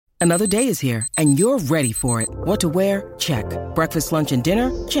Another day is here, and you're ready for it. What to wear? Check. Breakfast, lunch, and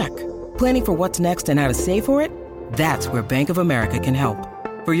dinner? Check. Planning for what's next and how to save for it? That's where Bank of America can help.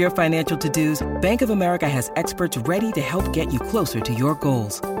 For your financial to-dos, Bank of America has experts ready to help get you closer to your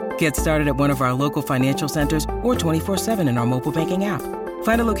goals. Get started at one of our local financial centers or 24/7 in our mobile banking app.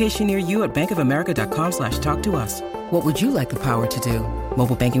 Find a location near you at bankofamerica.com/talktous. What would you like the power to do?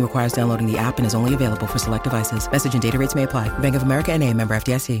 Mobile banking requires downloading the app and is only available for select devices. Message and data rates may apply. Bank of America N.A., member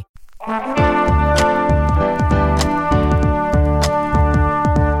FDIC.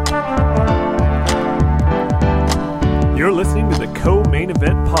 You're listening to the Co-Main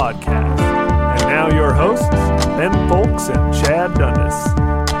Event Podcast. And now your hosts, Ben Folks and Chad Dundas.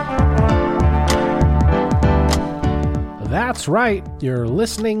 That's right. You're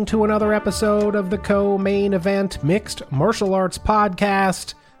listening to another episode of the Co-Main Event Mixed Martial Arts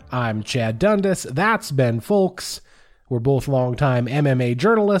Podcast. I'm Chad Dundas. That's Ben Folks. We're both longtime MMA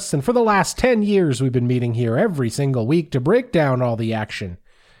journalists, and for the last 10 years, we've been meeting here every single week to break down all the action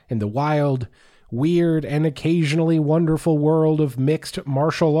in the wild, weird, and occasionally wonderful world of mixed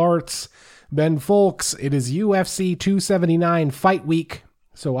martial arts. Ben Folks, it is UFC 279 Fight Week,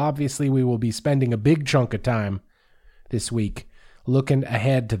 so obviously we will be spending a big chunk of time this week looking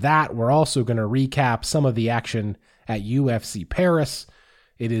ahead to that. We're also going to recap some of the action at UFC Paris.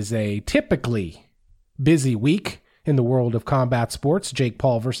 It is a typically busy week in the world of combat sports. Jake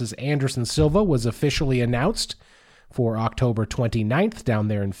Paul versus Anderson Silva was officially announced for October 29th down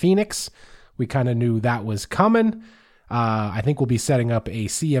there in Phoenix. We kind of knew that was coming. I think we'll be setting up a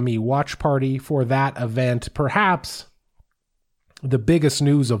CME watch party for that event. Perhaps the biggest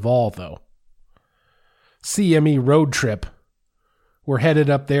news of all, though, CME road trip. We're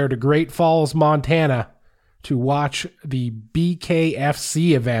headed up there to Great Falls, Montana to watch the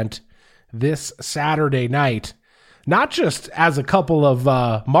BKFC event this Saturday night. Not just as a couple of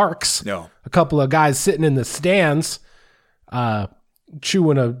marks, a couple of guys sitting in the stands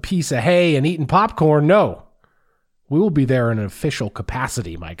chewing a piece of hay and eating popcorn. No, we will be there in an official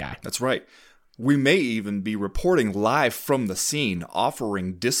capacity, my guy. That's right. We may even be reporting live from the scene,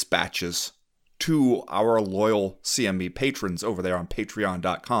 offering dispatches to our loyal CME patrons over there on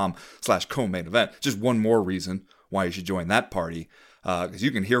patreon.com/co-main event. Just one more reason why you should join that party, because you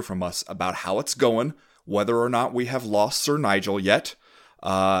can hear from us about how it's going, whether or not we have lost Sir Nigel yet,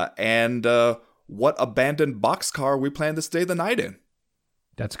 and what abandoned boxcar we plan to stay the night in.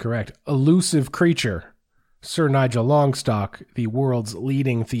 That's correct. Elusive creature, Sir Nigel Longstock, the world's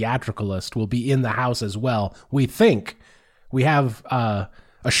leading theatricalist, will be in the house as well. We think we have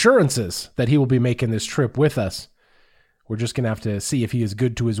assurances that he will be making this trip with us. We're just going to have to see if he is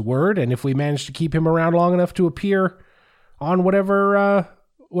good to his word and if we manage to keep him around long enough to appear on whatever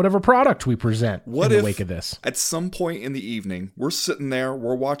product we present in the wake of this. At some point in the evening, we're sitting there,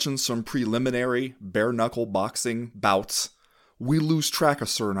 we're watching some preliminary bare-knuckle boxing bouts. We lose track of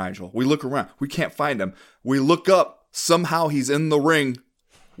Sir Nigel. We look around. We can't find him. We look up. Somehow he's in the ring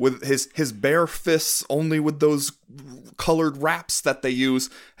with his bare fists, only with those colored wraps that they use,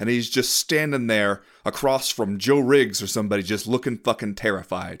 and he's just standing there across from Joe Riggs or somebody, just looking fucking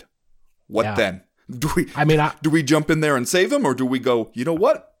terrified. What then? Do we jump in there and save him, or do we go, you know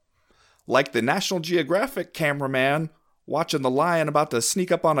what? Like the National Geographic cameraman watching the lion about to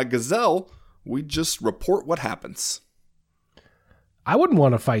sneak up on a gazelle, we just report what happens. I wouldn't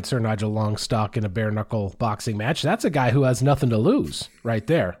want to fight Sir Nigel Longstock in a bare-knuckle boxing match. That's a guy who has nothing to lose right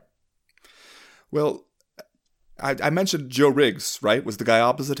there. Well, I mentioned Joe Riggs, right? Was the guy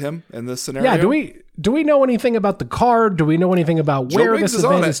opposite him in this scenario? Yeah, do we know anything about the card? Do we know anything about where this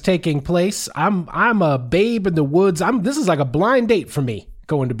event is taking place? I'm a babe in the woods. This is like a blind date for me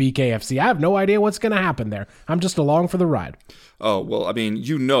going to BKFC. I have no idea what's going to happen there. I'm just along for the ride. Oh, well, I mean,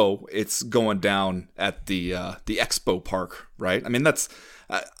 you know it's going down at the Expo Park, right? I mean,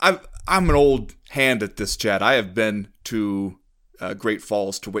 I'm an old hand at this, Chad. I have been to Great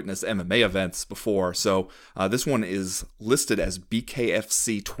Falls to witness MMA events before, so this one is listed as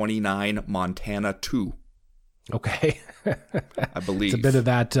BKFC 29 Montana 2. Okay. I believe. It's a bit of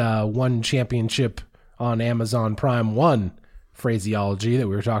that one championship on Amazon Prime 1 phraseology that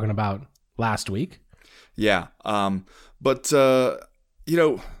we were talking about last week. Yeah. But you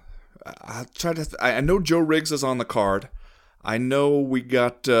know, I know Joe Riggs is on the card. I know we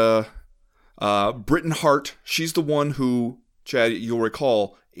got Britain Hart. She's the one who, Chad, you'll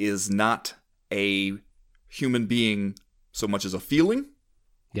recall, is not a human being so much as a feeling.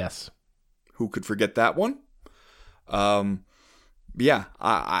 Yes. Who could forget that one? Yeah,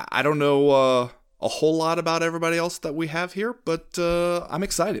 I don't know a whole lot about everybody else that we have here, but I'm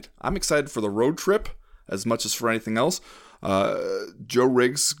excited. I'm excited for the road trip as much as for anything else. Joe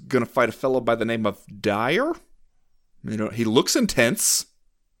Riggs going to fight a fellow by the name of Dyer. He looks intense.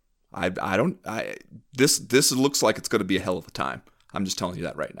 This looks like it's going to be a hell of a time. I'm just telling you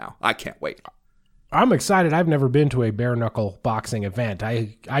that right now. I can't wait. I'm excited. I've never been to a bare knuckle boxing event.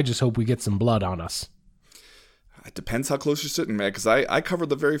 I just hope we get some blood on us. It depends how close you're sitting, man, because I covered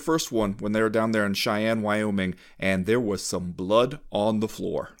the very first one when they were down there in Cheyenne, Wyoming, and there was some blood on the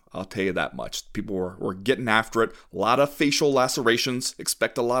floor. I'll tell you that much. People were getting after it. A lot of facial lacerations.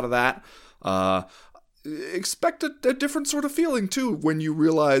 Expect a lot of that. Expect a different sort of feeling, too, when you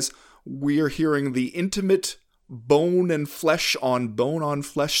realize we are hearing the intimate bone and flesh on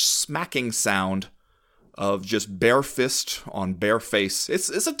flesh smacking sound of just bare fist on bare face.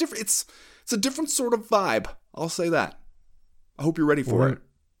 It's a different sort of vibe. I'll say that. I hope you're ready for it.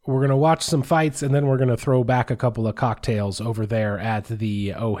 We're going to watch some fights, and then we're going to throw back a couple of cocktails over there at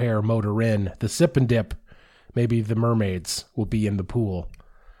the O'Hare Motor Inn. The Sip and Dip. Maybe the mermaids will be in the pool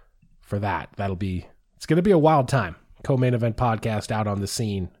for that. It's going to be a wild time. Co-Main Event Podcast out on the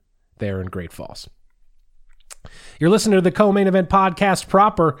scene there in Great Falls. You're listening to the Co-Main Event Podcast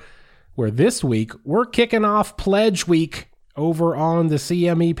proper, where this week we're kicking off Pledge Week over on the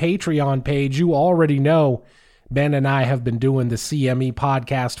CME Patreon page. You already know Ben and I have been doing the CME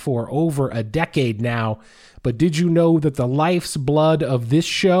podcast for over a decade now, but did you know that the life's blood of this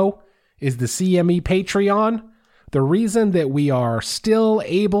show is the CME Patreon? The reason that we are still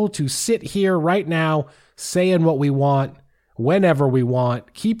able to sit here right now saying what we want, whenever we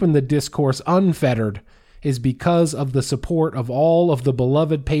want, keeping the discourse unfettered, is because of the support of all of the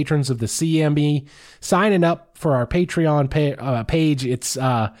beloved patrons of the CME. Signing up for our Patreon page,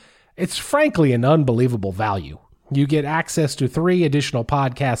 it's frankly an unbelievable value. You get access to 3 additional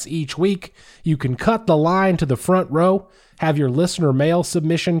podcasts each week. You can cut the line to the front row, have your listener mail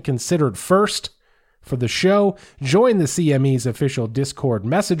submission considered first for the show, join the CME's official Discord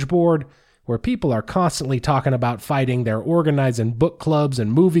message board, where people are constantly talking about fighting. They're organizing book clubs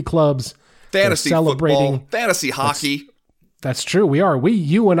and movie clubs. Fantasy football, fantasy hockey. That's true.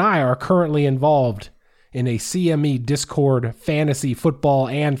 You and I are currently involved in a CME Discord fantasy football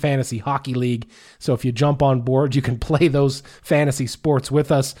and fantasy hockey league. So if you jump on board, you can play those fantasy sports with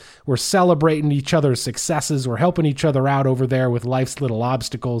us. We're celebrating each other's successes. We're helping each other out over there with life's little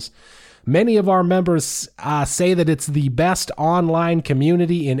obstacles. Many of our members say that it's the best online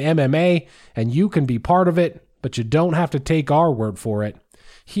community in MMA, and you can be part of it, but you don't have to take our word for it.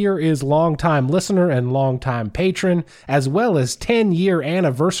 Here is longtime listener and longtime patron, as well as 10-year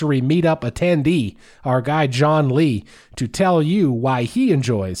anniversary meetup attendee, our guy John Lee, to tell you why he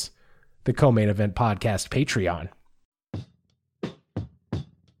enjoys the Co-Main Event Podcast Patreon.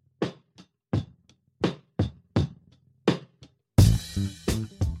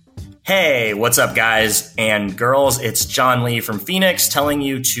 Hey, what's up, guys and girls? It's John Lee from Phoenix telling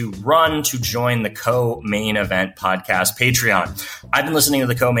you to run to join the Co-Main Event Podcast Patreon. I've been listening to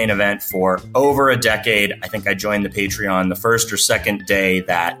the Co-Main Event for over a decade. I think I joined the Patreon the first or second day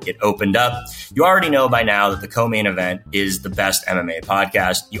that it opened up. You already know by now that the Co-Main Event is the best MMA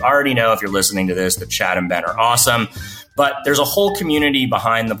podcast. You already know, if you're listening to this, that Chad and Ben are awesome. But there's a whole community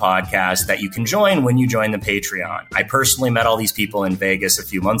behind the podcast that you can join when you join the Patreon. I personally met all these people in Vegas a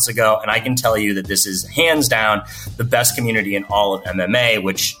few months ago, and I can tell you that this is hands down the best community in all of MMA,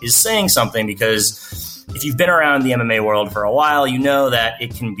 which is saying something because if you've been around the MMA world for a while, you know that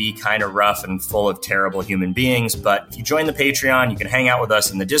it can be kind of rough and full of terrible human beings. But if you join the Patreon, you can hang out with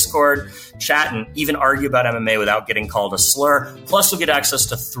us in the Discord, chat, and even argue about MMA without getting called a slur. Plus, you'll get access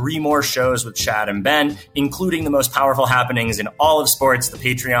to 3 more shows with Chad and Ben, including the most powerful happenings in all of sports, the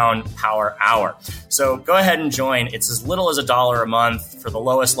Patreon Power Hour. So go ahead and join. It's as little as $1 a month for the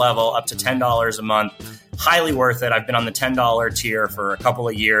lowest level, up to $10 a month. Highly worth it. I've been on the $10 tier for a couple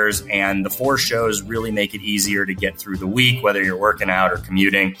of years, and the 4 shows really make it easier to get through the week, whether you're working out or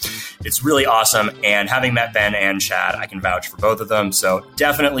commuting. It's really awesome, and having met Ben and Chad, I can vouch for both of them. So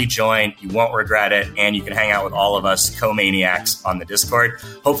definitely join. You won't regret it, and you can hang out with all of us co-maniacs on the Discord.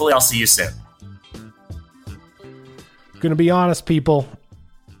 Hopefully, I'll see you soon. Gonna be honest, people.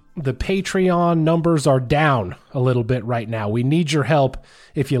 The Patreon numbers are down a little bit right now. We need your help.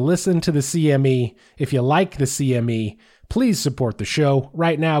 If you listen to the CME, if you like the CME, please support the show.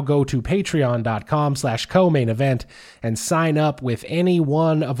 Right now, go to patreon.com/co-main event and sign up with any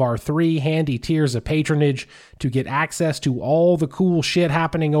one of our 3 handy tiers of patronage to get access to all the cool shit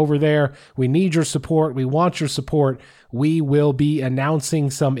happening over there. We need your support. We want your support. We will be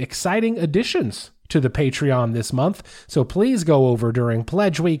announcing some exciting additions to the Patreon this month. So please go over during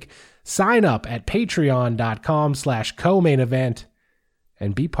Pledge Week, sign up at patreon.com/co-main event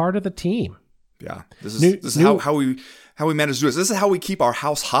and be part of the team. Yeah. This is how we manage to do this. This is how we keep our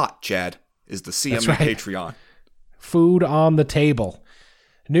house hot, Chad, is the CME right. Patreon. Food on the table.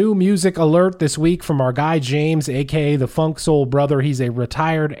 New music alert this week from our guy James, aka the Funk Soul Brother. He's a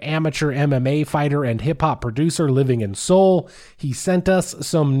retired amateur MMA fighter and hip-hop producer living in Seoul. He sent us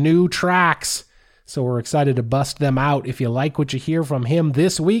some new tracks, so we're excited to bust them out. If you like what you hear from him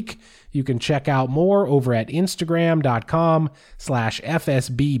this week, you can check out more over at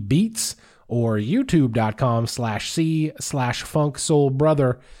Instagram.com/FSBbeats or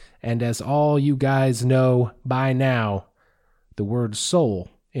YouTube.com/C/FunkSoulBrother. And as all you guys know by now, the word soul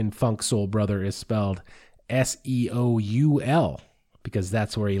in Funk Soul Brother is spelled Seoul, because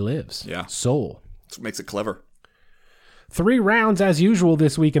that's where he lives. Yeah. Soul. That's what makes it clever. 3 rounds as usual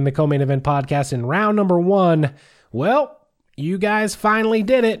this week in the Co-Main Event podcast. In round number 1, well, you guys finally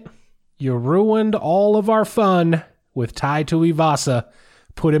did it. You ruined all of our fun with Tai Tuivasa.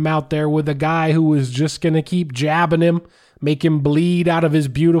 Put him out there with a guy who was just going to keep jabbing him, make him bleed out of his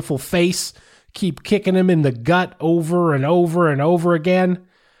beautiful face, keep kicking him in the gut over and over and over again.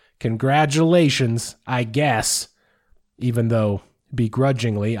 Congratulations, I guess. Even though,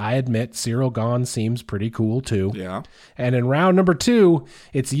 begrudgingly, I admit Cyril Gane seems pretty cool too. Yeah. And in round number 2,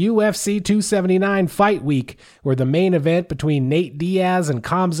 it's UFC 279 Fight Week, where the main event between Nate Diaz and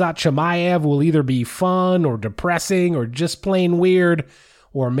Khamzat Chimaev will either be fun or depressing or just plain weird,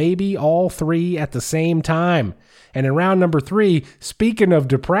 or maybe all 3 at the same time. And in round number 3, speaking of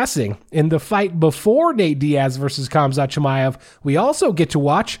depressing, in the fight before Nate Diaz versus Khamzat Chimaev, we also get to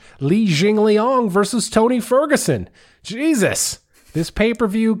watch Li Jingliang versus Tony Ferguson. Jesus, this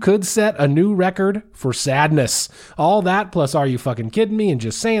pay-per-view could set a new record for sadness. All that plus Are You Fucking Kidding Me and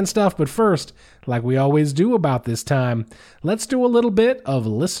just saying stuff. But first, like we always do about this time, let's do a little bit of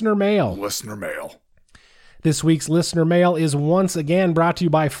listener mail. Listener mail. This week's listener mail is once again brought to you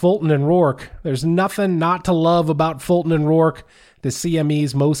by Fulton and Rourke. There's nothing not to love about Fulton and Rourke, the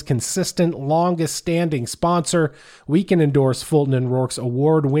CME's most consistent, longest-standing sponsor. We can endorse Fulton and Rourke's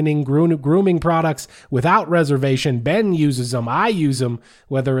award-winning grooming products without reservation. Ben uses them. I use them,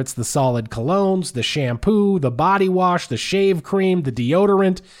 whether it's the solid colognes, the shampoo, the body wash, the shave cream, the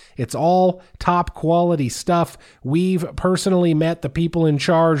deodorant. It's all top-quality stuff. We've personally met the people in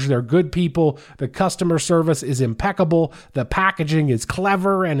charge. They're good people. The customer service is impeccable. The packaging is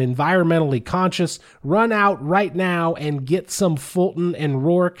clever and environmentally conscious. Run out right now and get some Fulton and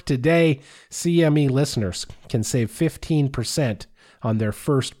Rourke today. CME listeners can save 15% on their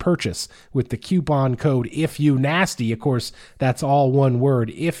first purchase with the coupon code IFYOUNASTY. Of course, that's all one word,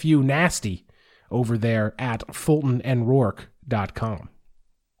 IFYOUNASTY, over there at FultonandRourke.com.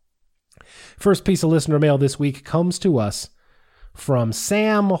 First piece of listener mail this week comes to us from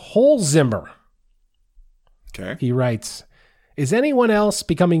Sam Holzimmer. Okay. He writes, is anyone else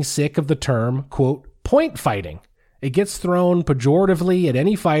becoming sick of the term, quote, point fighting? It gets thrown pejoratively at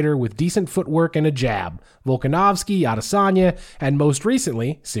any fighter with decent footwork and a jab. Volkanovski, Adesanya, and most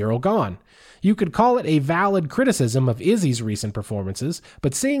recently, Cyril Gane. You could call it a valid criticism of Izzy's recent performances,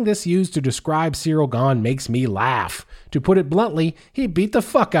 but seeing this used to describe Cyril Gane makes me laugh. To put it bluntly, he beat the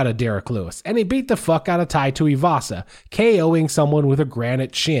fuck out of Derek Lewis, and he beat the fuck out of Tai Tuivasa, KOing someone with a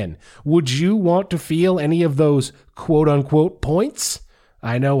granite chin. Would you want to feel any of those quote-unquote points?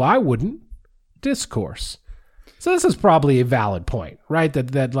 I know I wouldn't. Discourse. So this is probably a valid point, right?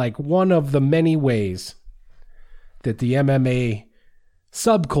 That like one of the many ways that the MMA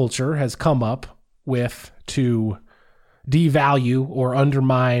subculture has come up with to devalue or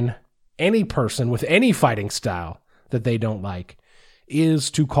undermine any person with any fighting style that they don't like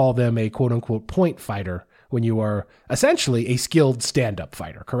is to call them a quote-unquote point fighter when you are essentially a skilled stand-up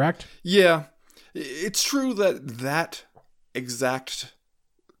fighter, correct? Yeah. It's true that exact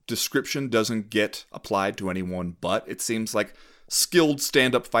description doesn't get applied to anyone, but it seems like skilled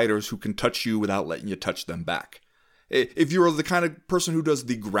stand-up fighters who can touch you without letting you touch them back. If you're the kind of person who does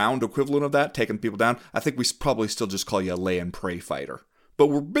the ground equivalent of that, taking people down, I think we probably still just call you a lay and pray fighter. But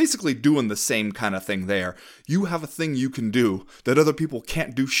we're basically doing the same kind of thing there. You have a thing you can do that other people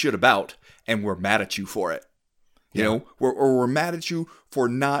can't do shit about, and we're mad at you for it. You know, we're mad at you for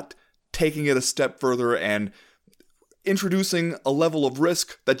not taking it a step further and introducing a level of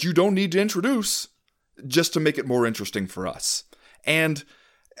risk that you don't need to introduce just to make it more interesting for us. And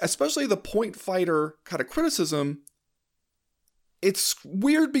especially the point fighter kind of criticism, it's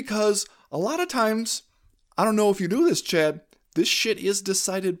weird because a lot of times, I don't know if you knew this, Chad, this shit is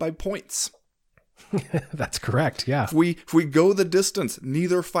decided by points. That's correct, yeah. If we go the distance,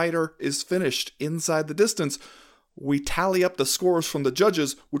 neither fighter is finished inside the distance, we tally up the scores from the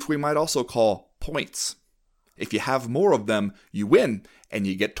judges, which we might also call points. If you have more of them, you win, and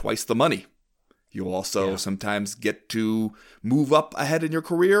you get twice the money. You'll also sometimes get to move up ahead in your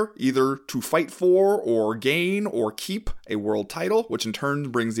career, either to fight for or gain or keep a world title, which in turn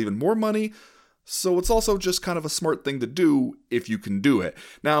brings even more money. So it's also just kind of a smart thing to do if you can do it.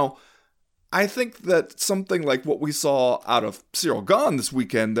 Now, I think that something like what we saw out of Cyril Gahn this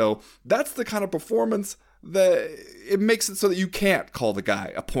weekend, though, that's the kind of performance that it makes it so that you can't call the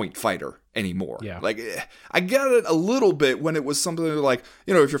guy a point fighter anymore. Yeah. Like, I get it a little bit when it was something like,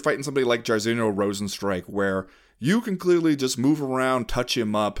 if you're fighting somebody like Jairzinho Rosenstrike, where you can clearly just move around, touch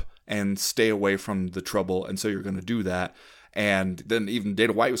him up, and stay away from the trouble, and so you're going to do that. And then even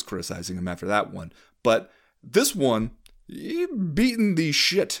Dana White was criticizing him after that one. But this one, he beaten the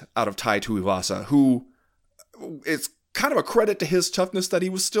shit out of Tai Tuivasa, who it's kind of a credit to his toughness that he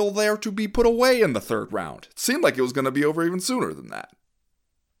was still there to be put away in the third round. It seemed like it was going to be over even sooner than that.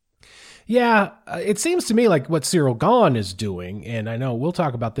 Yeah, it seems to me like what Cyril Gahn is doing, and I know we'll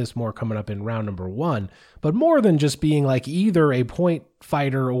talk about this more coming up in round number 1, but more than just being like either a point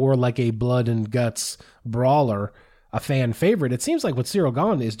fighter or like a blood and guts brawler, a fan favorite, it seems like what Cyril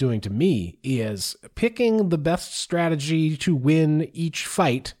Gahn is doing to me is picking the best strategy to win each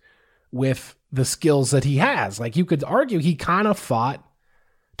fight with the skills that he has. Like, you could argue he kind of fought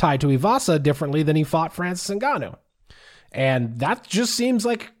Tai Tuivasa differently than he fought Francis Ngannou. And that just seems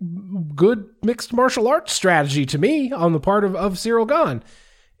like good mixed martial arts strategy to me on the part of Cyril Gahn.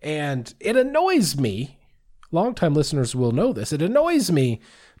 And it annoys me, longtime listeners will know this, it annoys me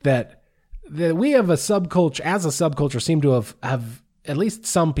that we have a subculture seem to have at least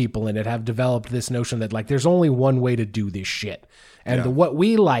some people in it have developed this notion that like there's only one way to do this shit. And what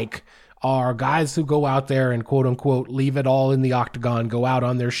we like are guys who go out there and quote unquote leave it all in the octagon, go out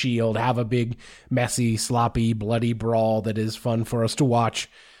on their shield, have a big, messy, sloppy, bloody brawl that is fun for us to watch.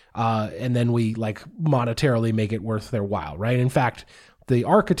 And then we like monetarily make it worth their while, right? In fact, the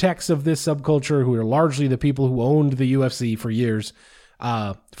architects of this subculture, who are largely the people who owned the UFC for years,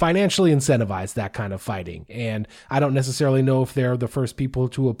 financially incentivize that kind of fighting. And I don't necessarily know if they're the first people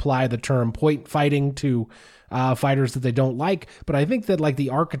to apply the term point fighting to fighters that they don't like, but I think that like the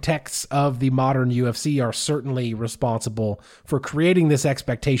architects of the modern UFC are certainly responsible for creating this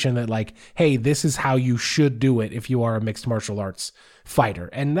expectation that like, hey, this is how you should do it if you are a mixed martial arts fighter.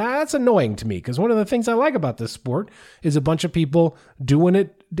 And that's annoying to me, because one of the things I like about this sport is a bunch of people doing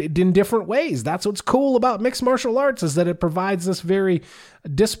it in different ways. That's what's cool about mixed martial arts, is that it provides this very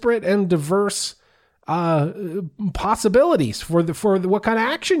disparate and diverse possibilities for what kind of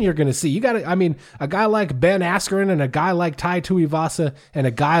action you're going to see. You got to, I mean, a guy like Ben Askren and a guy like Tai Tuivasa and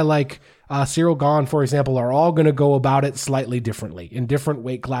a guy like Cyril Gahn, for example, are all going to go about it slightly differently in different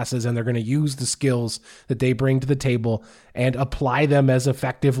weight classes, and they're going to use the skills that they bring to the table and apply them as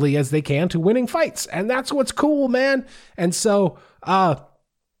effectively as they can to winning fights. And that's what's cool, man. And so I'm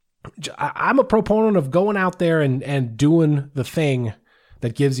a proponent of going out there and doing the thing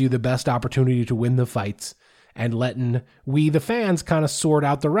that gives you the best opportunity to win the fights, and letting we, the fans, kind of sort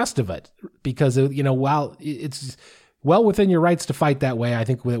out the rest of it. Because, while it's well within your rights to fight that way, I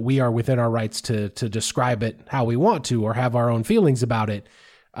think that we are within our rights to describe it how we want to, or have our own feelings about it.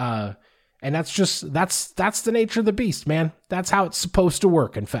 And that's the nature of the beast, man. That's how it's supposed to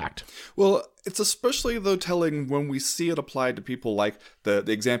work, in fact. Well, it's especially, though, telling when we see it applied to people like the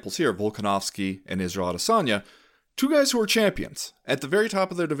examples here, Volkanovski and Israel Adesanya, two guys who are champions at the very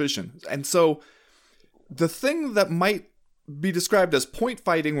top of their division. And so the thing that might be described as point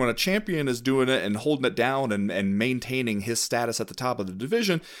fighting when a champion is doing it and holding it down and maintaining his status at the top of the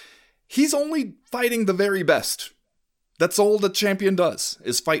division, he's only fighting the very best. That's all the champion does,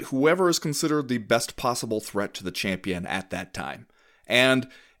 is fight whoever is considered the best possible threat to the champion at that time. And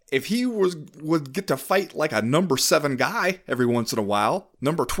if he would get to fight like a number 7 guy every once in a while,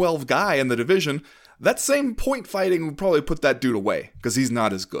 number 12 guy in the division, that same point fighting would probably put that dude away, because he's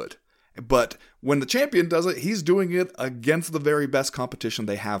not as good. But when the champion does it, he's doing it against the very best competition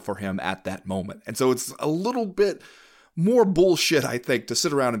they have for him at that moment. And so it's a little bit more bullshit, I think, to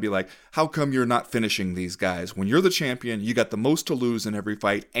sit around and be like, how come you're not finishing these guys? When you're the champion, you got the most to lose in every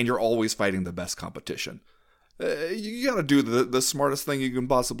fight, and you're always fighting the best competition. You gotta do the smartest thing you can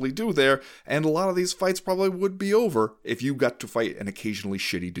possibly do there, and a lot of these fights probably would be over if you got to fight an occasionally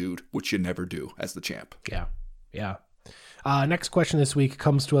shitty dude, which you never do as the champ. Yeah. Next question this week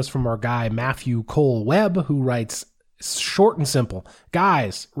comes to us from our guy Matthew Cole Webb, who writes, short and simple,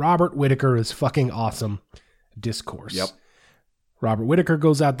 guys, Robert Whittaker is fucking awesome. Discourse. Yep. Robert Whittaker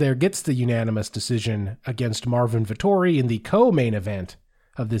goes out there, gets the unanimous decision against Marvin Vettori in the co-main event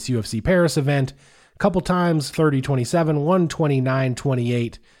of this UFC Paris event. Couple times, 30-27,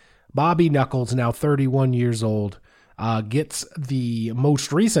 129-28. Bobby Knuckles, now 31 years old, gets the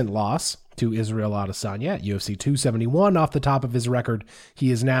most recent loss to Israel Adesanya at UFC 271 off the top of his record.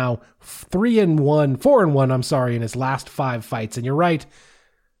 He is now 4-1, in his last 5 fights. And you're right,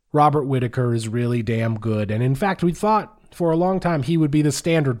 Robert Whittaker is really damn good. And in fact, we thought for a long time he would be the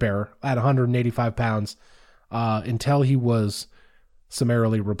standard bearer at 185 pounds until he was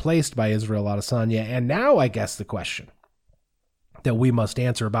summarily replaced by Israel Adesanya. And now I guess the question that we must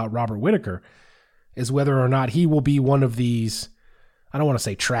answer about Robert Whittaker is whether or not he will be one of these, I don't want to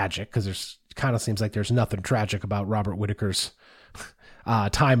say tragic, because there's kind of seems like there's nothing tragic about Robert Whittaker's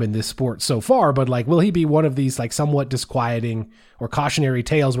time in this sport so far, but like, will he be one of these like somewhat disquieting or cautionary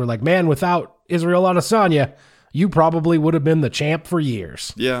tales where like, man, without Israel Adesanya, you probably would have been the champ for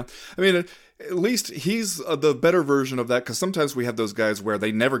years? Yeah. I mean, at least he's the better version of that, because sometimes we have those guys where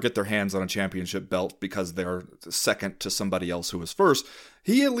they never get their hands on a championship belt because they're second to somebody else who was first.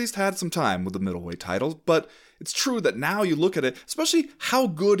 He at least had some time with the middleweight titles, but it's true that now you look at it, especially how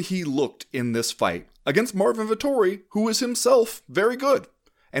good he looked in this fight against Marvin Vettori, who is himself very good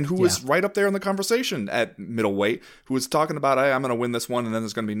and who is right up there in the conversation at middleweight, who was talking about, hey, I'm going to win this one and then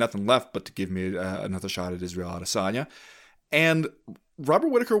there's going to be nothing left but to give me another shot at Israel Adesanya. And Robert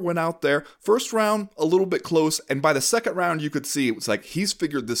Whittaker went out there, first round, a little bit close, and by the second round, you could see it was like he's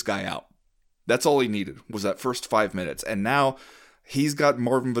figured this guy out. That's all he needed, was that first 5 minutes. And now he's got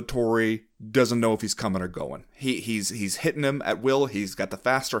Marvin Vettori, doesn't know if he's coming or going. He's hitting him at will. He's got the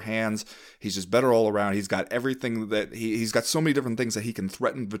faster hands. He's just better all around. He's got everything that he's got so many different things that he can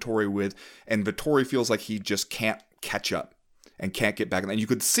threaten Vettori with, and Vettori feels like he just can't catch up and can't get back. And you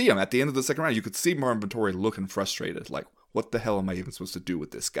could see him at the end of the second round. You could see Marvin Vettori looking frustrated, like, what the hell am I even supposed to do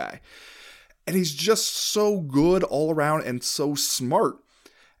with this guy? And he's just so good all around and so smart.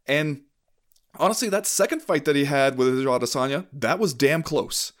 And honestly, that second fight that he had with Israel Adesanya, that was damn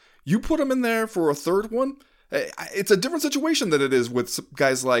close. You put him in there for a third one, it's a different situation than it is with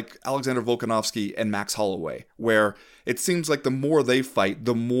guys like Alexander Volkanovski and Max Holloway, where it seems like the more they fight,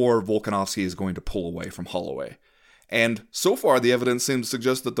 the more Volkanovski is going to pull away from Holloway. And so far, the evidence seems to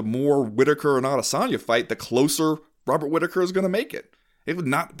suggest that the more Whittaker and Adesanya fight, the closer Robert Whittaker is going to make it. It would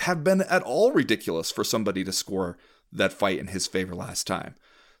not have been at all ridiculous for somebody to score that fight in his favor last time.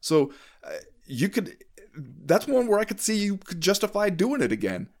 So that's one where I could see you could justify doing it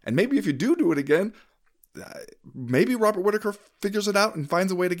again. And maybe if you do it again, maybe Robert Whittaker figures it out and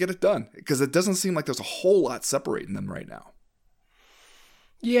finds a way to get it done, because it doesn't seem like there's a whole lot separating them right now.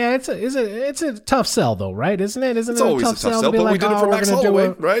 Yeah, it's a tough sell though, right? Isn't it? Isn't it's it always a tough sell? but like, we did it for Max Holloway,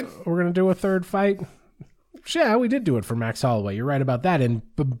 right? We're going to do a third fight. Yeah, we did do it for Max Holloway. You're right about that, and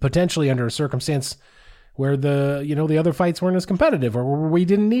potentially under a circumstance where the other fights weren't as competitive, or where we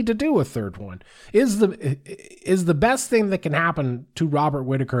didn't need to do a third one. Is the best thing that can happen to Robert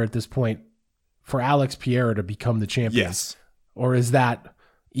Whittaker at this point for Alex Pereira to become the champion? Yes. Or is that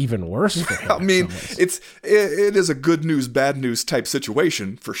even worse for him? I mean, it is a good news, bad news type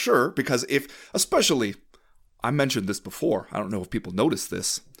situation for sure, because especially, I mentioned this before, I don't know if people noticed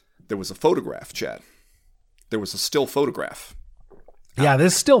this, there was a photograph, Chad. There was a still photograph. Yeah,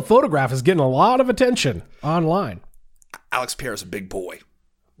 this still photograph is getting a lot of attention online. Alex Pereira's a big boy.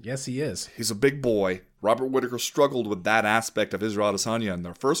 Yes, he is. He's a big boy. Robert Whittaker struggled with that aspect of Israel Adesanya in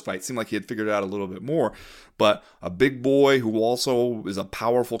their first fight. Seemed like he had figured it out a little bit more. But a big boy who also is a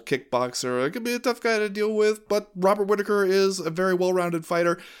powerful kickboxer. It could be a tough guy to deal with, but Robert Whittaker is a very well-rounded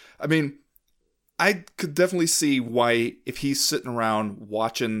fighter. I mean, I could definitely see why, if he's sitting around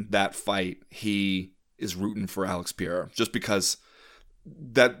watching that fight, he is rooting for Alex Pereira, just because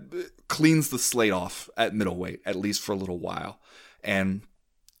that cleans the slate off at middleweight, at least for a little while. And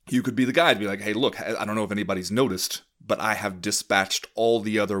you could be the guy to be like, hey, look, I don't know if anybody's noticed, but I have dispatched all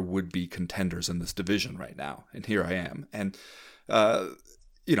the other would-be contenders in this division right now, and here I am. And,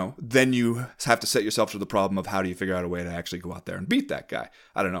 then you have to set yourself to the problem of how do you figure out a way to actually go out there and beat that guy.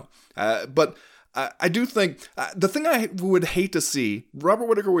 I don't know. But I do think the thing I would hate to see, Robert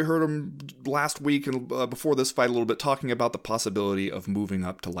Whittaker, we heard him last week and before this fight a little bit talking about the possibility of moving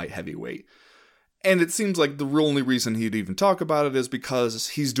up to light heavyweight. And it seems like the only reason he'd even talk about it is because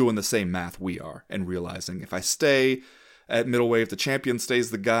he's doing the same math we are and realizing if I stay at middleweight, if the champion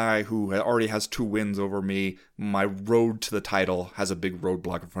stays the guy who already has 2 wins over me, my road to the title has a big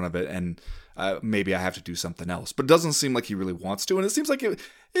roadblock in front of it, and maybe I have to do something else. But it doesn't seem like he really wants to, and it seems like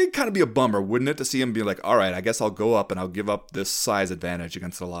it'd kind of be a bummer, wouldn't it, to see him be like, all right, I guess I'll go up and I'll give up this size advantage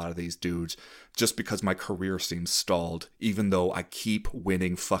against a lot of these dudes just because my career seems stalled, even though I keep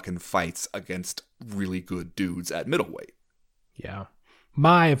winning fucking fights against really good dudes at middleweight. Yeah.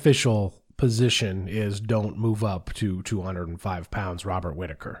 My official position is don't move up to 205 pounds, Robert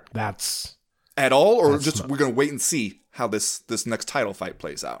Whittaker. That's... At all, or just we're going to wait and see how this next title fight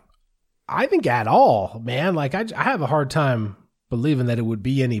plays out? I think at all, man. Like, I have a hard time believing that it would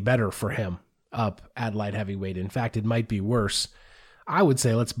be any better for him up at light heavyweight. In fact, it might be worse. I would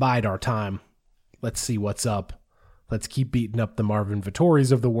say let's bide our time. Let's see what's up. Let's keep beating up the Marvin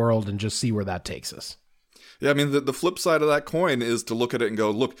Vittoris of the world and just see where that takes us. Yeah, I mean, the flip side of that coin is to look at it and go,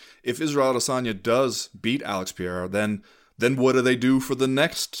 look, if Israel Adesanya does beat Alex Pereira, then what do they do for the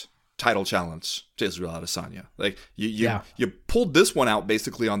next title challenge to Israel Adesanya? Like, you pulled this one out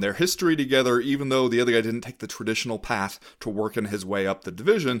basically on their history together, even though the other guy didn't take the traditional path to working his way up the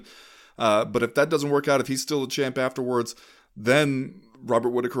division. But if that doesn't work out, if he's still the champ afterwards, then Robert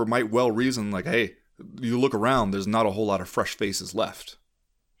Whittaker might well reason, like, hey, you look around, there's not a whole lot of fresh faces left.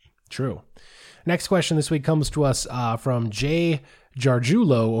 True. Next question this week comes to us from Jay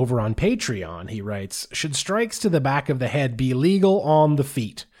Jarjulo over on Patreon. He writes, should strikes to the back of the head be legal on the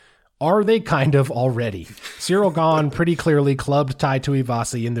feet? Are they kind of already? Cyril Gahn pretty clearly clubbed Tai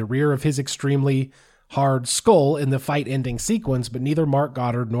Tuivasa in the rear of his extremely hard skull in the fight-ending sequence, but neither Mark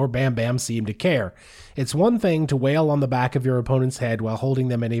Goddard nor Bam Bam seem to care. It's one thing to wail on the back of your opponent's head while holding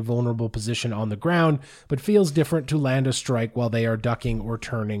them in a vulnerable position on the ground, but feels different to land a strike while they are ducking or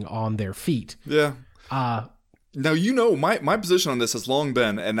turning on their feet. Yeah. Now, my position on this has long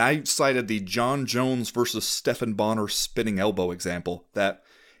been, and I cited the John Jones versus Stephan Bonner spinning elbow example, that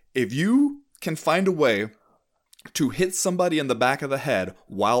if you can find a way to hit somebody in the back of the head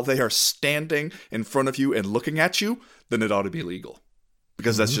while they are standing in front of you and looking at you, then it ought to be legal.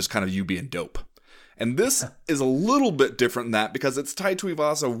 Because that's just kind of you being dope. And this is a little bit different than that because it's Tai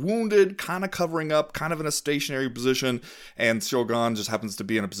Tuivasa wounded, kind of covering up, kind of in a stationary position, and Cyril Gahn just happens to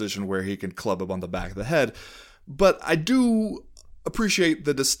be in a position where he can club him on the back of the head. But I do appreciate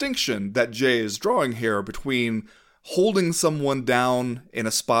the distinction that Jay is drawing here between holding someone down in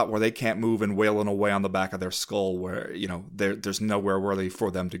a spot where they can't move and wailing away on the back of their skull where, there's nowhere really for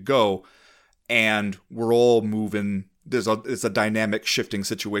them to go. And we're all moving. It's a dynamic shifting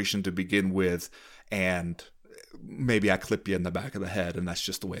situation to begin with. And maybe I clip you in the back of the head and that's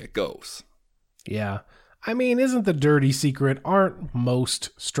just the way it goes. Yeah. I mean, isn't the dirty secret, aren't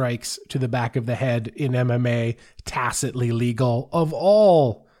most strikes to the back of the head in MMA tacitly legal of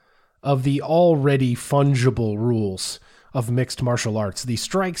all of the already fungible rules of mixed martial arts? The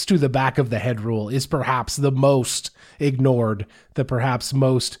strikes to the back of the head rule is perhaps the most ignored, the perhaps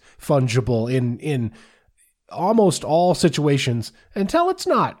most fungible in almost all situations until it's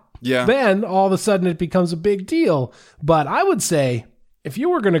not. Yeah. Then all of a sudden it becomes a big deal. But I would say if you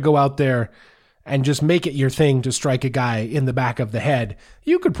were going to go out there and just make it your thing to strike a guy in the back of the head,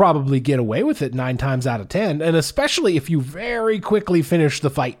 you could probably get away with it 9 times out of 10. And especially if you very quickly finish the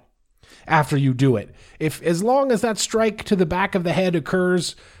fight after you do it. As long as that strike to the back of the head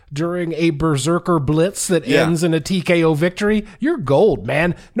occurs during a berserker blitz that ends in a TKO victory, you're gold,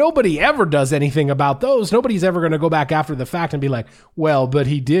 man. Nobody ever does anything about those. Nobody's ever going to go back after the fact and be like, well, but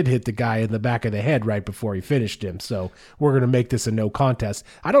he did hit the guy in the back of the head right before he finished him, so we're going to make this a no contest.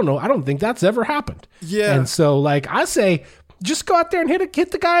 I don't know. I don't think that's ever happened. Yeah. And so, I say, just go out there and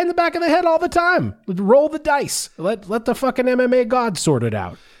hit the guy in the back of the head all the time. Roll the dice. Let the fucking MMA gods sort it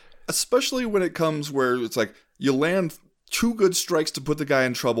out. Especially when it comes where it's like you land 2 good strikes to put the guy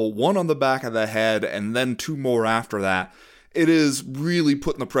in trouble, 1 on the back of the head, and then 2 more after that. It is really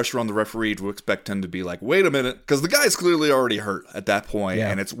putting the pressure on the referee to expect him to be like, wait a minute, because the guy's clearly already hurt at that point,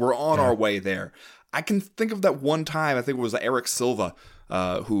 and we're on our way there. I can think of that one time, I think it was Eric Silva,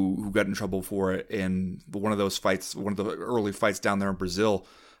 who got in trouble for it in one of those fights, one of the early fights down there in Brazil,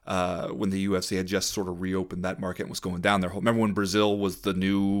 when the UFC had just sort of reopened that market and was going down there. Remember when Brazil was the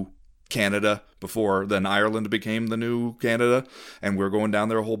new Canada before then Ireland became the new Canada, and we were going down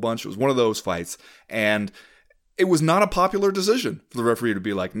there a whole bunch? It was one of those fights, and it was not a popular decision for the referee to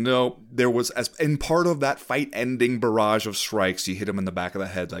be like, no, there was, as in part of that fight-ending barrage of strikes, you hit him in the back of the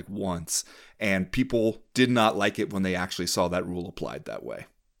head once, and people did not like it when they actually saw that rule applied that way.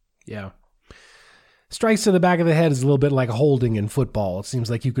 Yeah. Strikes to the back of the head is a little bit like holding in football. It seems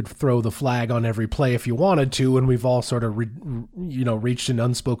like you could throw the flag on every play if you wanted to, and we've all sort of, reached an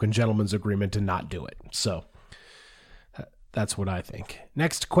unspoken gentleman's agreement to not do it. So that's what I think.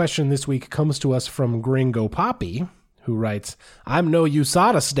 Next question this week comes to us from Gringo Poppy, who writes, I'm no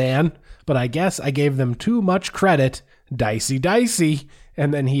USADA stan, but I guess I gave them too much credit. Dicey.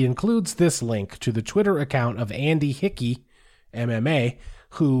 And then he includes this link to the Twitter account of Andy Hickey, MMA,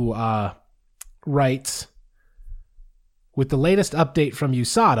 who writes, with the latest update from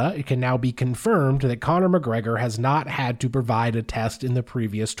USADA, it can now be confirmed that Conor McGregor has not had to provide a test in the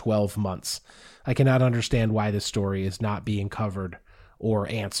previous 12 months. I cannot understand why this story is not being covered or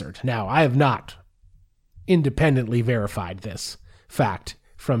answered. Now, I have not independently verified this fact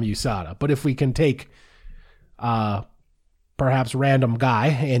from USADA. But if we can take perhaps random guy,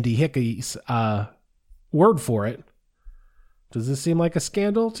 Andy Hickey's word for it, does this seem like a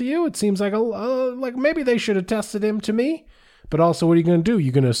scandal to you? It seems like like maybe they should have tested him to me. But also, what are you going to do?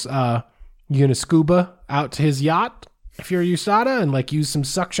 You gonna scuba out to his yacht if you're USADA and like use some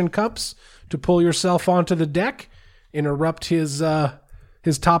suction cups to pull yourself onto the deck, interrupt his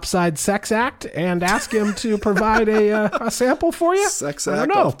topside sex act, and ask him to provide a sample for you? Sex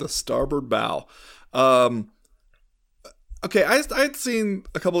act off the starboard bow. Okay, I'd seen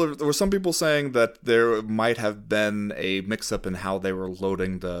there were some people saying that there might have been a mix-up in how they were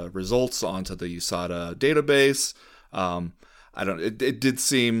loading the results onto the USADA database. It did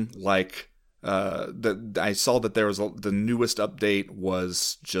seem like that I saw that there was the newest update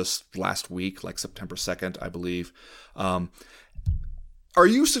was just last week, like September 2nd, I believe. Are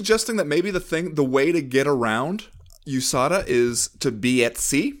you suggesting that maybe the way to get around USADA is to be at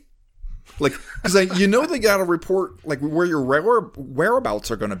sea? Like, because they got to report like where your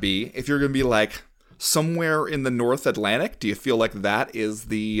whereabouts are going to be. If you're going to be like somewhere in the North Atlantic, do you feel like that is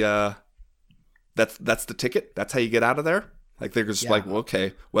the that's the ticket? That's how you get out of there? Like they're just like, well,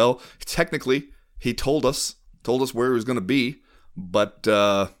 okay, well, technically he told us where he was going to be, but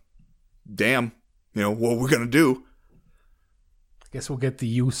damn, what we're going to do. I guess we'll get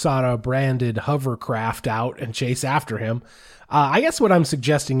the USADA branded hovercraft out and chase after him. I guess what I'm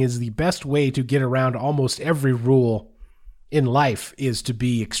suggesting is the best way to get around almost every rule in life is to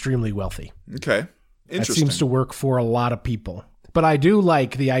be extremely wealthy. Okay. Interesting. That seems to work for a lot of people. But I do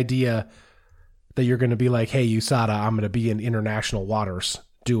like the idea that you're going to be like, hey, USADA, I'm going to be in international waters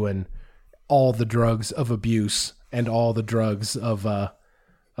doing all the drugs of abuse and all the drugs of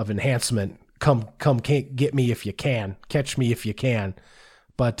enhancement. Come can't get me if you can. Catch me if you can.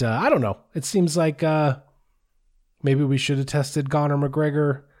 But I don't know. It seems like maybe we should have tested Conor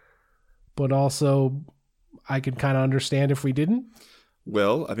McGregor, but also I could kind of understand if we didn't.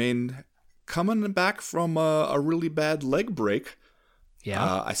 Well, I mean, coming back from a really bad leg break,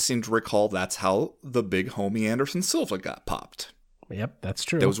 I seem to recall that's how the big homie Anderson Silva got popped. Yep, that's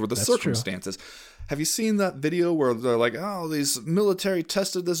true. Those were the circumstances. True. Have you seen that video where they're like, oh, these military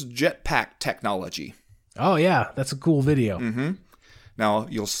tested this jetpack technology? Oh, yeah. That's a cool video. Mm-hmm. Now,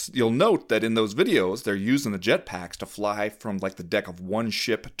 you'll note that in those videos, they're using the jetpacks to fly from like the deck of one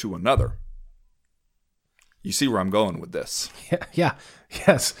ship to another. You see where I'm going with this. Yeah.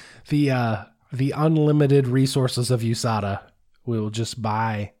 Yes. The unlimited resources of USADA. We'll just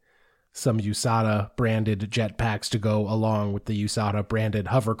buy some USADA branded jetpacks to go along with the USADA branded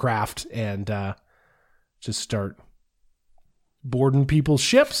hovercraft and just start boarding people's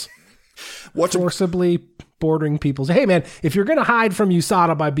ships. Forcibly boarding people's. Hey, man, if you're going to hide from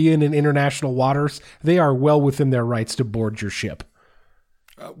USADA by being in international waters, they are well within their rights to board your ship.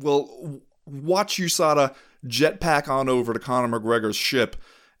 Well, watch USADA jetpack on over to Conor McGregor's ship,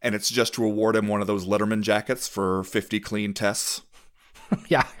 and it's just to award him one of those Letterman jackets for 50 clean tests.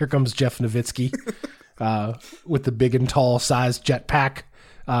 Yeah, here comes Jeff Nowitzki with the big and tall sized jetpack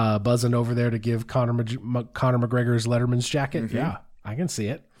buzzing over there to give Conor McGregor's Letterman's jacket. Mm-hmm. Yeah, I can see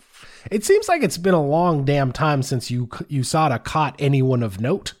it. It seems like it's been a long damn time since USADA caught anyone of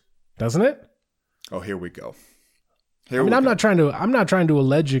note, doesn't it? Oh, here we go. I'm not trying to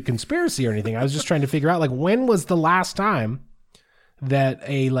allege a conspiracy or anything. I was just trying to figure out like when was the last time that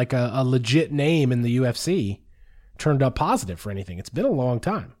a legit name in the UFC turned up positive for anything. It's been a long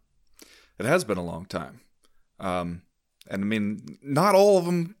time. It has been a long time. And I mean, not all of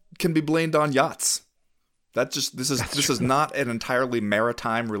them can be blamed on yachts. This is not an entirely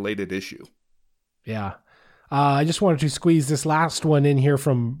maritime related issue. Yeah. I just wanted to squeeze this last one in here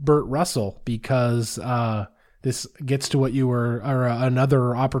from Burt Russell because this gets to what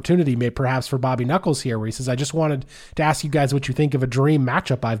another opportunity may perhaps for Bobby Knuckles here, where he says, I just wanted to ask you guys what you think of a dream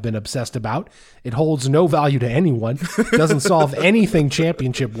matchup I've been obsessed about. It holds no value to anyone, doesn't solve anything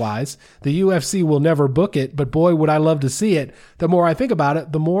championship-wise. The UFC will never book it, but boy, would I love to see it. The more I think about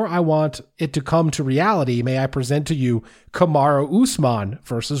it, the more I want it to come to reality. May I present to you Kamaru Usman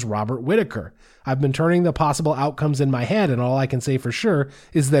versus Robert Whittaker. I've been turning the possible outcomes in my head, and all I can say for sure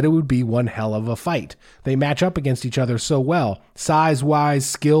is that it would be one hell of a fight. They match up against each other so well. Size-wise,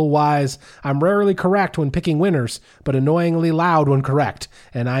 skill-wise, I'm rarely correct when picking winners, but annoyingly loud when correct.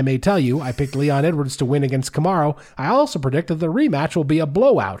 And I may tell you, I picked Leon Edwards to win against Kamaru. I also predict that the rematch will be a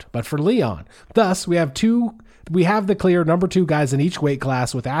blowout, but for Leon. Thus, we have the clear number 2 guys in each weight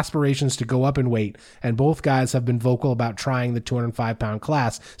class with aspirations to go up in weight, and both guys have been vocal about trying the 205-pound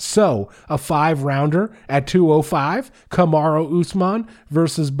class. So, a 5-rounder at 205, Kamaru Usman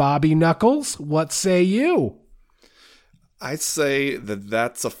versus Bobby Knuckles. What say you? I'd say that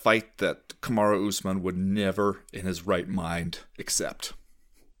that's a fight that Kamaru Usman would never in his right mind accept.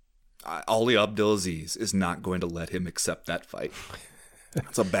 Ali Abdelaziz is not going to let him accept that fight.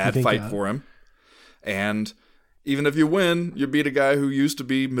 It's a bad fight for him. And even if you win, you beat a guy who used to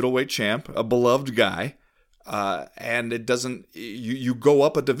be middleweight champ, a beloved guy. And it doesn't, you go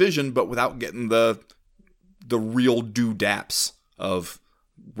up a division, but without getting the real doo-daps of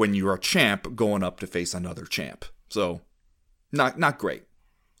when you're a champ going up to face another champ. So, not great.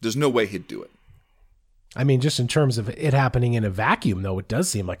 There's no way he'd do it. I mean, just in terms of it happening in a vacuum, though, it does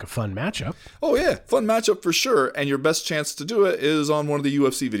seem like a fun matchup. Oh, yeah. Fun matchup for sure. And your best chance to do it is on one of the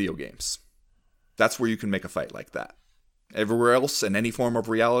UFC video games. That's where you can make a fight like that. Everywhere else, in any form of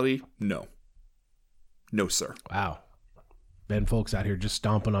reality, no. No, sir. Wow. Ben Folks out here just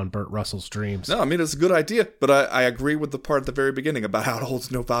stomping on Burt Russell's dreams. No, I mean, it's a good idea. But I agree with the part at the very beginning about how it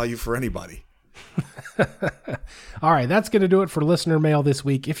holds no value for anybody. All right, that's going to do it for listener mail this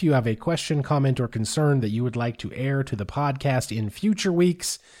week. If you have a question, comment, or concern that you would like to air to the podcast in future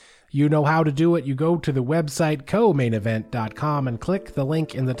weeks, you know how to do it. You go to the website co-mainevent.com and click the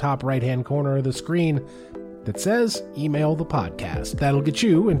link in the top right-hand corner of the screen that says email the podcast. That'll get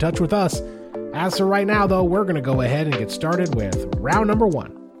you in touch with us. As for right now, though, we're going to go ahead and get started with round number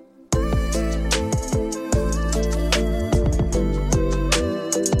 1.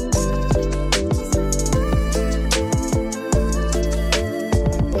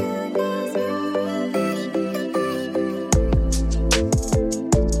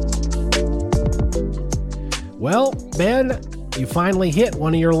 Well, Ben, you finally hit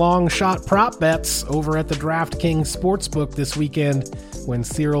one of your long shot prop bets over at the DraftKings Sportsbook this weekend when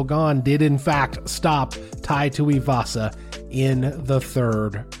Cyril Gane did in fact stop Tai Tuivasa in the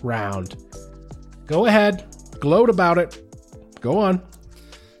 3rd round. Go ahead, gloat about it. Go on.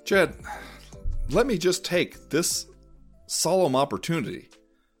 Chad, let me just take this solemn opportunity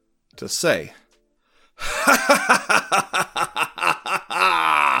to say,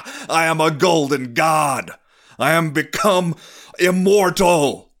 I am a golden god. I am become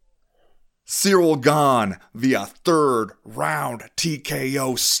immortal. Cyril Gane via 3rd round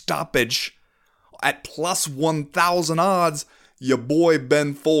TKO stoppage at plus 1,000 odds. Your boy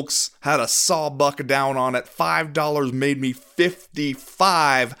Ben Folks had a sawbuck down on it. $5 made me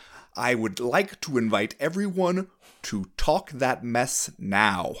 55. I would like to invite everyone to talk that mess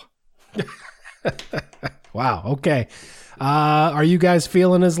now. Wow, okay. Are you guys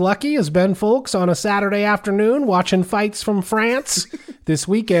feeling as lucky as Ben Folks on a Saturday afternoon watching fights from France? This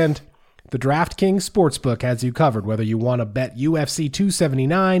weekend, the DraftKings Sportsbook has you covered, whether you want to bet UFC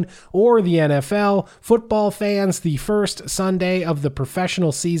 279 or the NFL. Football fans, the first Sunday of the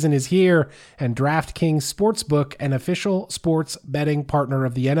professional season is here, and DraftKings Sportsbook, an official sports betting partner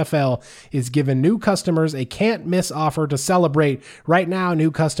of the NFL, is giving new customers a can't-miss offer to celebrate. Right now,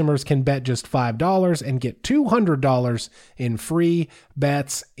 new customers can bet just $5 and get $200 in free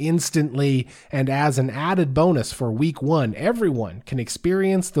bets instantly. And as an added bonus for Week 1, everyone can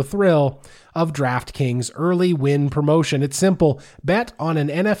experience the thrill of DraftKings early win promotion. It's simple. Bet on an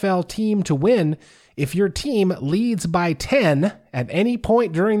NFL team to win. If your team leads by 10 at any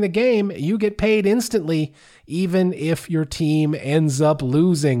point during the game, you get paid instantly, even if your team ends up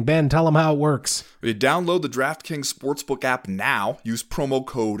losing. Ben, tell them how it works. You download the DraftKings Sportsbook app now. Use promo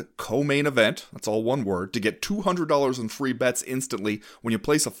code COMAINEVENT, that's all one word, to get $200 in free bets instantly when you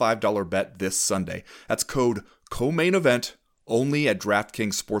place a $5 bet this Sunday. That's code COMAINEVENT. Only at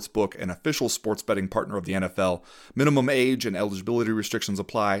DraftKings Sportsbook, an official sports betting partner of the NFL. Minimum age and eligibility restrictions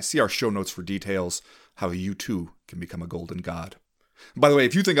apply. See our show notes for details how you too can become a golden god. By the way,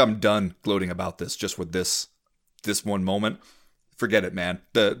 if you think I'm done gloating about this just with this one moment, forget it, man.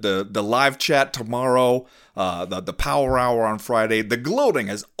 The live chat tomorrow, the power hour on Friday, the gloating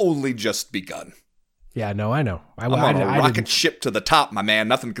has only just begun. Yeah, no, I know. I'm on a rocket ship to the top, my man.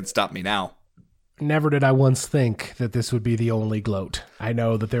 Nothing can stop me now. Never did I once think that this would be the only gloat. I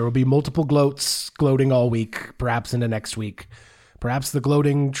know that there will be multiple gloating all week, perhaps into next week. Perhaps the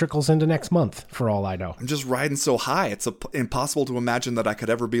gloating trickles into next month, for all I know. I'm just riding so high, it's impossible to imagine that I could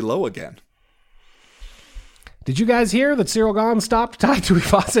ever be low again. Did you guys hear that Cyril Gane stopped Tai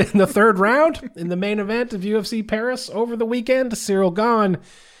Tuivasa in the 3rd round in the main event of UFC Paris over the weekend? Cyril Gane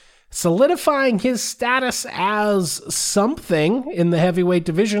solidifying his status as something in the heavyweight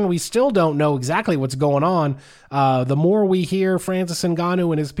division. We still don't know exactly what's going on. The more we hear Francis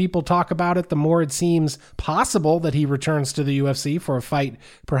Ngannou and his people talk about it, the more it seems possible that he returns to the UFC for a fight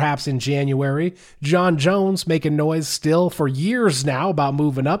perhaps in January. John Jones making noise still for years now about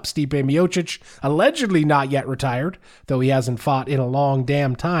moving up. Stipe Miocic allegedly not yet retired, though he hasn't fought in a long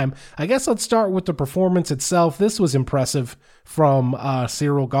damn time. I guess let's start with the performance itself. This was impressive from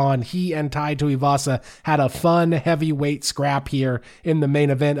Cyril Gane. He and Tai Tuivasa had a fun heavyweight scrap here in the main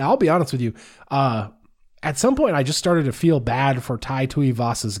event. I'll be honest with you, at some point I just started to feel bad for Tai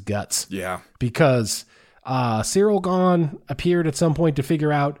Tuivasa's guts. Yeah. Because Cyril Gane appeared at some point to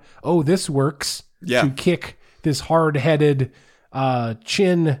figure out, oh, this works, to kick this hard-headed,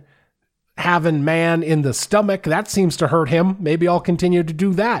 chin-having man in the stomach. That seems to hurt him. Maybe I'll continue to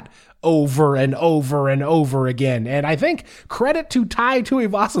do that over and over and over again. And I think credit to Tai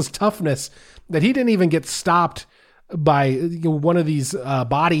Tuivasa's toughness that he didn't even get stopped by one of these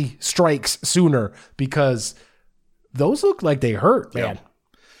body strikes sooner, because those look like they hurt, man.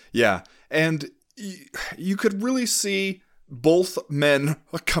 Yeah. And you could really see both men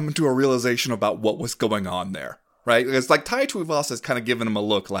coming to a realization about what was going on there, right? It's like Tai Tuivasa is kind of giving him a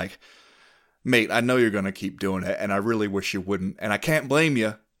look like, mate, I know you're going to keep doing it, and I really wish you wouldn't. And I can't blame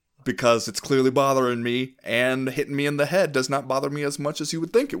you, because it's clearly bothering me, and hitting me in the head does not bother me as much as you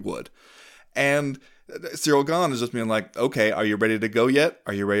would think it would. And Cyril Gane is just being like, okay, are you ready to go yet?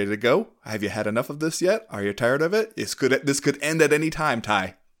 Are you ready to go? Have you had enough of this yet? Are you tired of it? This could end at any time,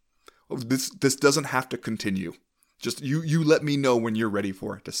 Tai. This doesn't have to continue. Just you let me know when you're ready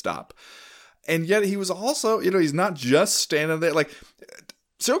for it to stop. And yet he was also, he's not just standing there. Like,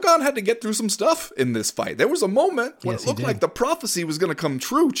 Cyril Gane had to get through some stuff in this fight. There was a moment when it looked like the prophecy was going to come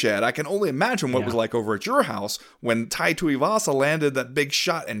true, Chad. I can only imagine what it was like over at your house when Tai Tuivasa landed that big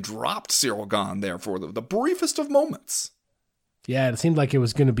shot and dropped Cyril Gane there for the briefest of moments. Yeah, it seemed like it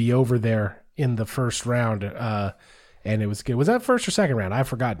was going to be over there in the first round. And it was good. Was that first or second round? I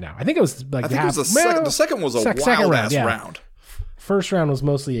forgot now. I think it was like the second was a wild-ass round. First round was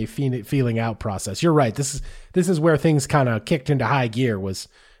mostly a feeling out process. You're right. This is where things kind of kicked into high gear. Was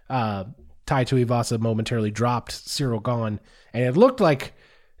Tai Tuivasa momentarily dropped Cyril Gane, and it looked like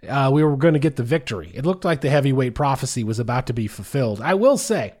we were going to get the victory. It looked like the heavyweight prophecy was about to be fulfilled. I will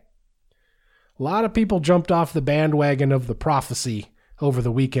say, a lot of people jumped off the bandwagon of the prophecy over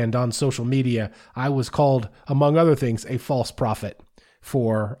the weekend on social media. I was called, among other things, a false prophet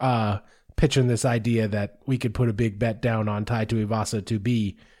for pitching this idea that we could put a big bet down on Tai Tuivasa to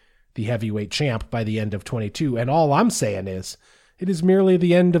be the heavyweight champ by the end of 22. And all I'm saying is, it is merely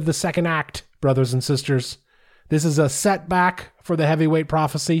the end of the second act, brothers and sisters. This is a setback for the heavyweight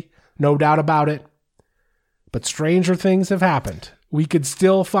prophecy, no doubt about it. But stranger things have happened. We could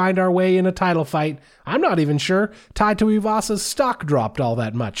still find our way in a title fight. I'm not even sure Tai Tuivasa's stock dropped all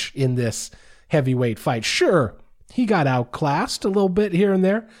that much in this heavyweight fight. Sure, he got outclassed a little bit here and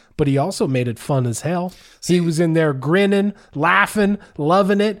there, but he also made it fun as hell. He was in there grinning, laughing,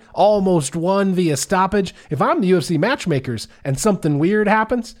 loving it, almost won via stoppage. If I'm the UFC matchmakers and something weird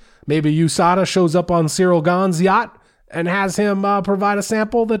happens, maybe USADA shows up on Cyril Gane's yacht and has him provide a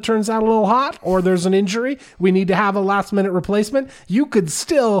sample that turns out a little hot, or there's an injury, we need to have a last-minute replacement, you could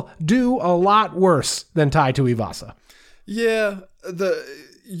still do a lot worse than Tai Tuivasa. Yeah,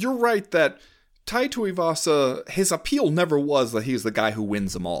 you're right that Tai Tuivasa, his appeal never was that he's the guy who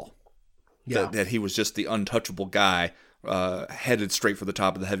wins them all. Yeah. That he was just the untouchable guy headed straight for the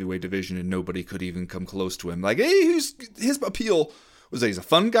top of the heavyweight division and nobody could even come close to him. Like, hey, his appeal was that he's a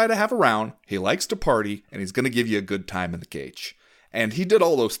fun guy to have around, he likes to party, and he's going to give you a good time in the cage. And he did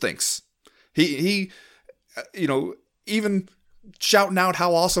all those things. He even shouting out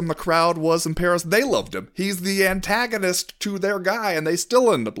how awesome the crowd was in Paris, they loved him. He's the antagonist to their guy, and they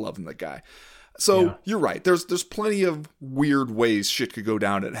still end up loving the guy. So You're right. There's plenty of weird ways shit could go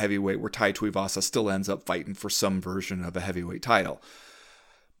down at heavyweight where Tai Tuivasa still ends up fighting for some version of a heavyweight title.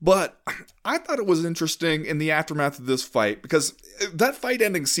 But I thought it was interesting in the aftermath of this fight because that fight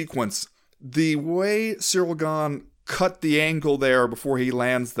ending sequence, the way Cyril Gane cut the angle there before he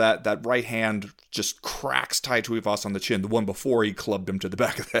lands that right hand just cracks Tai Tuivasa on the chin, the one before he clubbed him to the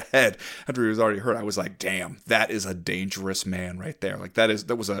back of the head after he was already hurt. I was like, damn, that is a dangerous man right there. Like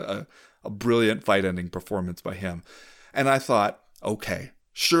that was a brilliant fight ending performance by him. And I thought, okay,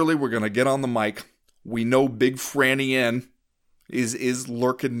 surely we're going to get on the mic. We know Big Franny N is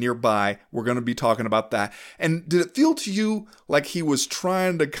lurking nearby. We're going to be talking about that. And did it feel to you like he was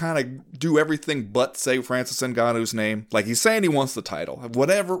trying to kind of do everything but say Francis Ngannou's name? Like he's saying he wants the title,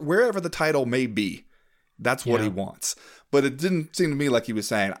 wherever the title may be. That's what he wants. But it didn't seem to me like he was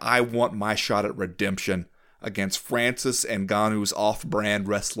saying, I want my shot at redemption against Francis Ngannou's off-brand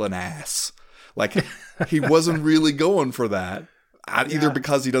wrestling ass. Like, he wasn't really going for that. Either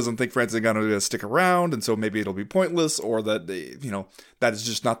because he doesn't think Francis Ngannou is going to stick around, and so maybe it'll be pointless, or that, that is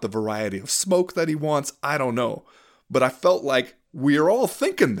just not the variety of smoke that he wants. I don't know. But I felt like we're all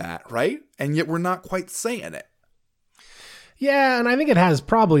thinking that, right? And yet we're not quite saying it. Yeah, and I think it has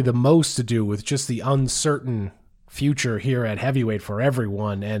probably the most to do with just the uncertain future here at heavyweight for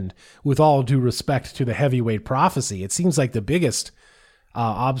everyone. And with all due respect to the heavyweight prophecy, it seems like the biggest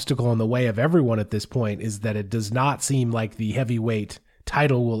obstacle in the way of everyone at this point is that it does not seem like the heavyweight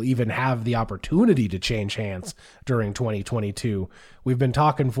title will even have the opportunity to change hands during 2022. We've been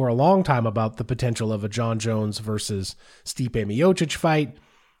talking for a long time about the potential of a Jon Jones versus Stipe Miocic fight.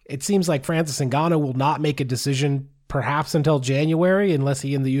 It seems like Francis Ngannou will not make a decision perhaps until January, unless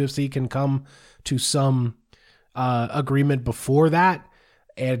he and the UFC can come to some agreement before that.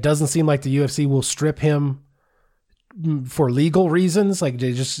 And it doesn't seem like the UFC will strip him for legal reasons. Like,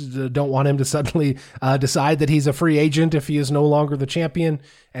 they just don't want him to suddenly decide that he's a free agent if he is no longer the champion.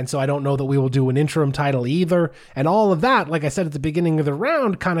 And so I don't know that we will do an interim title either. And all of that, like I said at the beginning of the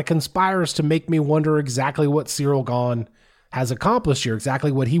round, kind of conspires to make me wonder exactly what Ciryl Gane has accomplished here,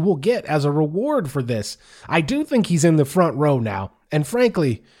 exactly what he will get as a reward for this. I do think he's in the front row now. And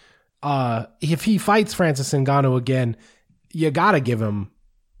frankly, if he fights Francis Ngannou again, you got to give him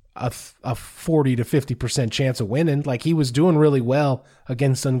a 40 to 50% chance of winning. Like, he was doing really well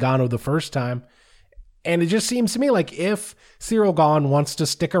against Ngannou the first time. And it just seems to me like if Ciryl Gane wants to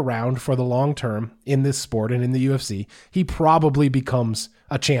stick around for the long term in this sport and in the UFC, he probably becomes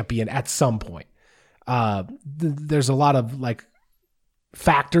a champion at some point. There's a lot of like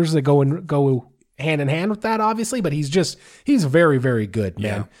factors that go hand in hand with that, obviously, but he's very, very good,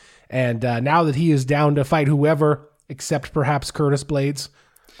 man. Yeah. And now that he is down to fight whoever, except perhaps Curtis Blades,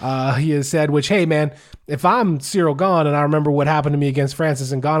 he has said, which, hey, man, if I'm Ciryl Gane and I remember what happened to me against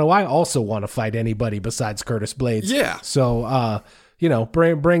Francis Ngannou, I also want to fight anybody besides Curtis Blades. Yeah. So,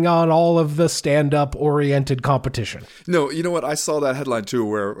 bring on all of the stand-up oriented competition. No, you know what? I saw that headline too,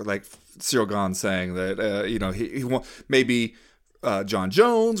 where like Ciryl Gane saying that, he want maybe Jon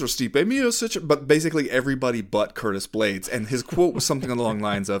Jones or Stipe Miocic, but basically everybody but Curtis Blades. And his quote was something along the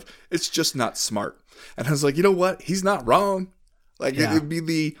lines of, "It's just not smart." And I was like, you know what? He's not wrong. Like, it would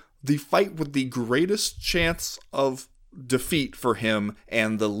be the fight with the greatest chance of defeat for him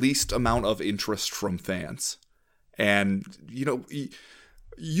and the least amount of interest from fans. And,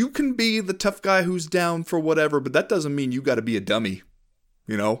 you can be the tough guy who's down for whatever, but that doesn't mean you got to be a dummy.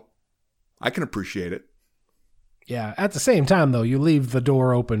 I can appreciate it. Yeah. At the same time, though, you leave the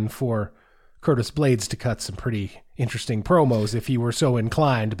door open for Curtis Blades to cut some pretty interesting promos if he were so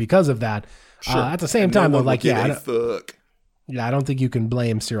inclined because of that. Sure. At the same time, though, like, I don't think you can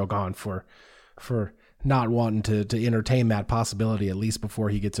blame Ciryl Gane for not wanting to entertain that possibility, at least before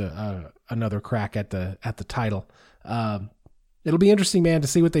he gets another crack at the title. It'll be interesting, man, to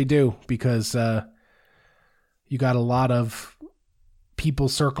see what they do, because you got a lot of people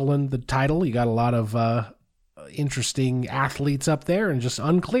circling the title. You got a lot of interesting athletes up there, and just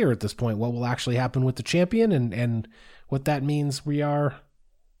unclear at this point what will actually happen with the champion and what that means we are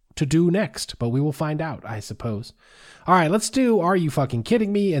to do next, but we will find out, I suppose. All right, let's do Are You Fucking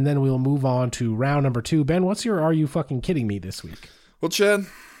Kidding Me? And then we'll move on to round number 2. Ben, what's your Are You Fucking Kidding Me this week? Well, Chad,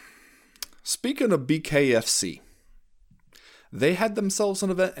 speaking of BKFC, they had themselves an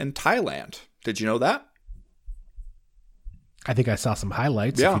event in Thailand. Did you know that? I think I saw some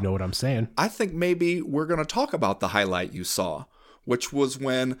highlights, if you know what I'm saying. I think maybe we're going to talk about the highlight you saw, which was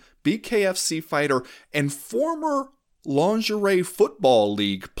when BKFC fighter and former Lingerie Football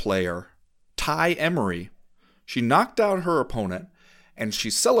League player Ty Emery, she knocked out her opponent, and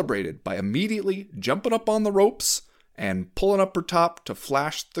she celebrated by immediately jumping up on the ropes and pulling up her top to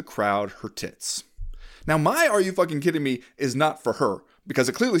flash the crowd her tits. Now, my Are You Fucking Kidding Me is not for her, because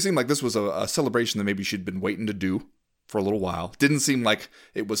it clearly seemed like this was a celebration that maybe she'd been waiting to do for a little while. Didn't seem like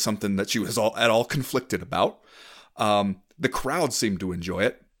it was something that she was at all conflicted about. The crowd seemed to enjoy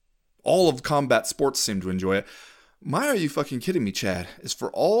it. All of combat sports seemed to enjoy it. My Are You Fucking Kidding Me, Chad, is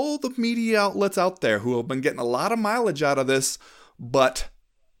for all the media outlets out there who have been getting a lot of mileage out of this, but,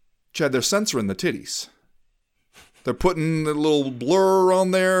 Chad, they're censoring the titties. They're putting a little blur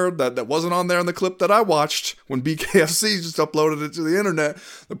on there that wasn't on there in the clip that I watched when BKFC just uploaded it to the internet.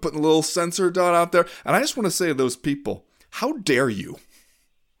 They're putting a little censor dot out there. And I just want to say to those people, how dare you?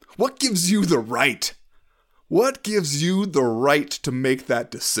 What gives you the right? What gives you the right to make that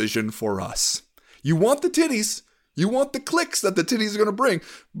decision for us? You want the titties. You want the clicks that the titties are going to bring,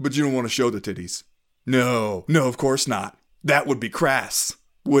 but you don't want to show the titties. No, of course not. That would be crass,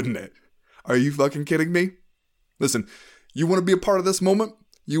 wouldn't it? Are you fucking kidding me? Listen, you want to be a part of this moment?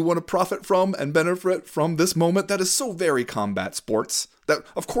 You want to profit from and benefit from this moment that is so very combat sports that,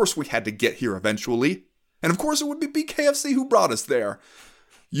 of course, we had to get here eventually. And, of course, it would be BKFC who brought us there.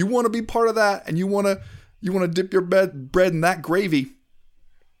 You want to be part of that, and you want to dip your bread in that gravy.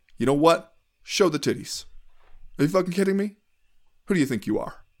 You know what? Show the titties. Are you fucking kidding me? Who do you think you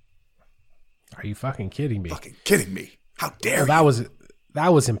are? Are you fucking kidding me? Fucking kidding me. How dare you?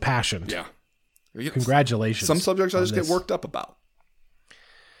 That was impassioned. Yeah. Congratulations. Some subjects I just get worked up about.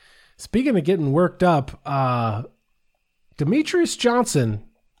 Speaking of getting worked up, Demetrius Johnson,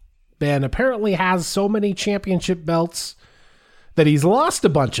 Ben, apparently has so many championship belts that he's lost a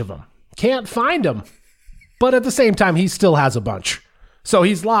bunch of them. Can't find them. But at the same time, he still has a bunch. So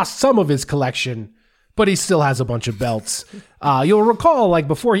he's lost some of his collection, but he still has a bunch of belts. You'll recall, like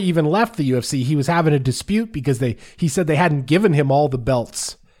before he even left the UFC, he was having a dispute because he said they hadn't given him all the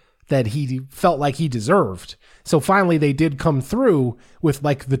belts that he felt like he deserved. So finally they did come through with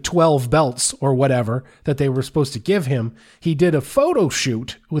like the 12 belts or whatever that they were supposed to give him. He did a photo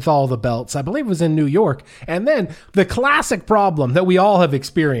shoot with all the belts. I believe it was in New York. And then the classic problem that we all have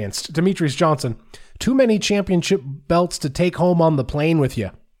experienced, Demetrius Johnson, too many championship belts to take home on the plane with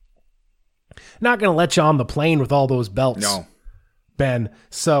you. Not going to let you on the plane with all those belts, no, Ben.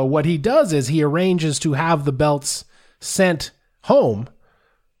 So what he does is he arranges to have the belts sent home,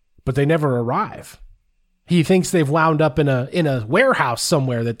 but they never arrive. He thinks they've wound up in a warehouse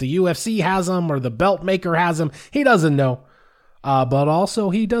somewhere, that the UFC has them or the belt maker has them. He doesn't know. But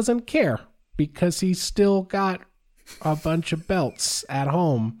also he doesn't care because he's still got a bunch of belts at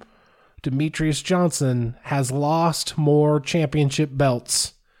home. Demetrius Johnson has lost more championship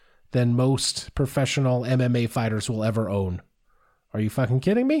belts than most professional MMA fighters will ever own. Are you fucking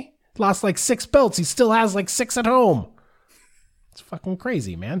kidding me? Lost like 6 belts. He still has like 6 at home. It's fucking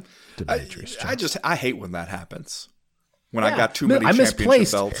crazy, man. I hate when that happens. When I got too many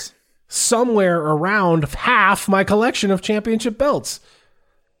championship belts. Somewhere around half my collection of championship belts.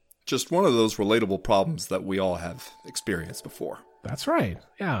 Just one of those relatable problems that we all have experienced before. That's right.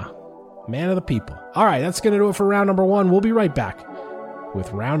 Yeah. Man of the people. All right, that's going to do it for round number 1. We'll be right back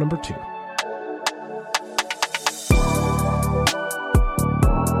with round number 2.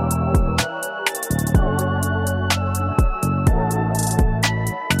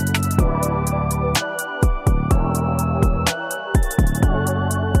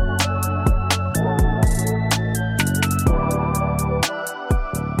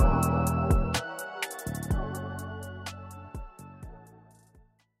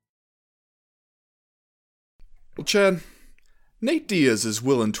 Well, Chad, Nate Diaz is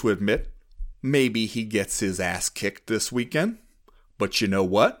willing to admit maybe he gets his ass kicked this weekend. But you know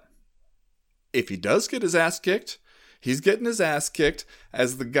what? If he does get his ass kicked, he's getting his ass kicked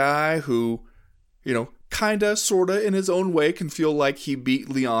as the guy who, kinda, sorta, in his own way can feel like he beat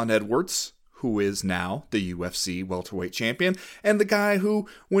Leon Edwards, who is now the UFC welterweight champion, and the guy who,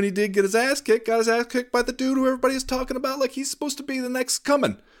 when he did get his ass kicked, got his ass kicked by the dude who everybody's talking about like he's supposed to be the next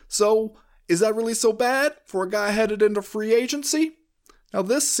coming. So, is that really so bad for a guy headed into free agency? Now,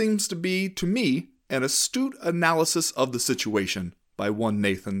 this seems to be, to me, an astute analysis of the situation by one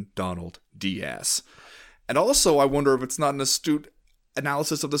Nathan Donald Diaz. And also, I wonder if it's not an astute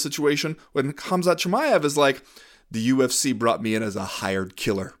analysis of the situation when Khamzat Chimaev is like, the UFC brought me in as a hired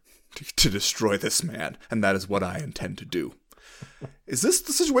killer to destroy this man, and that is what I intend to do. Is this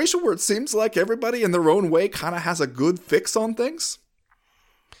the situation where it seems like everybody in their own way kind of has a good fix on things?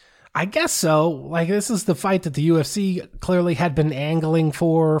 I guess so. Like, this is the fight that the UFC clearly had been angling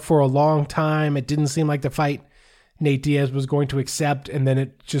for a long time. It didn't seem like the fight Nate Diaz was going to accept, and then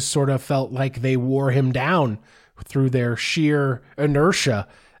it just sort of felt like they wore him down through their sheer inertia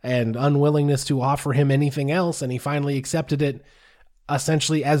and unwillingness to offer him anything else, and he finally accepted it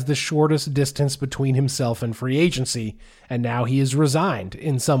essentially as the shortest distance between himself and free agency, and now he is resigned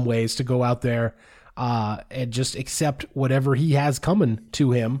in some ways to go out there and just accept whatever he has coming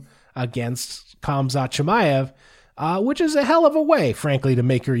to him against Khamzat Chimaev, which is a hell of a way, frankly, to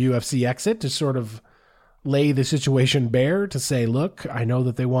make your UFC exit, to sort of lay the situation bare, to say, look, I know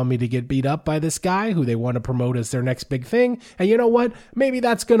that they want me to get beat up by this guy who they want to promote as their next big thing, and you know what? Maybe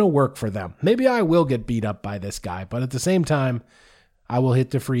that's going to work for them. Maybe I will get beat up by this guy, but at the same time, I will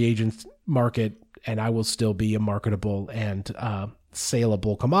hit the free agent market, and I will still be a marketable and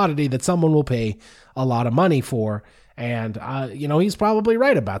saleable commodity that someone will pay a lot of money for. And, he's probably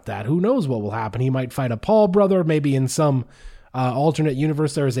right about that. Who knows what will happen? He might fight a Paul brother, maybe in some alternate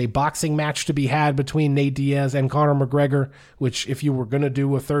universe, there is a boxing match to be had between Nate Diaz and Conor McGregor, which if you were going to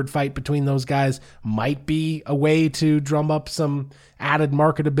do a third fight between those guys might be a way to drum up some added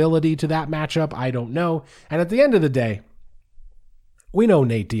marketability to that matchup. I don't know. And at the end of the day, we know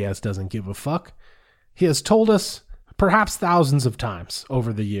Nate Diaz doesn't give a fuck. He has told us perhaps thousands of times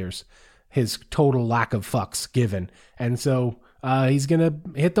over the years his total lack of fucks given. And so he's going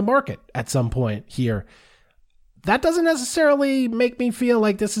to hit the market at some point here. That doesn't necessarily make me feel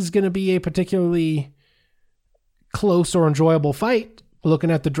like this is going to be a particularly close or enjoyable fight.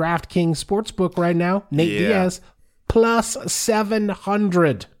 Looking at the DraftKings Sportsbook right now, Nate Diaz plus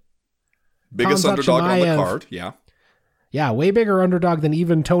 700. Biggest underdog on the card, yeah. Yeah, way bigger underdog than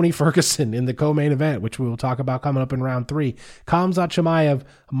even Tony Ferguson in the co-main event, which we will talk about coming up in round 3. Khamzat Chimaev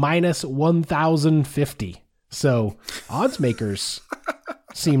minus 1,050. So odds makers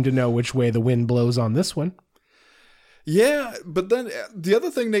seem to know which way the wind blows on this one. Yeah, but then the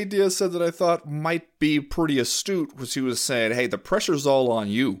other thing Nate Diaz said that I thought might be pretty astute was he was saying, hey, the pressure's all on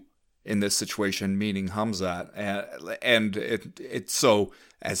you in this situation, meaning Khamzat. And it's so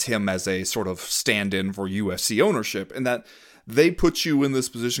as him as a sort of stand-in for UFC ownership, and that they put you in this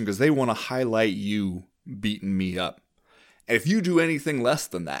position because they want to highlight you beating me up. And if you do anything less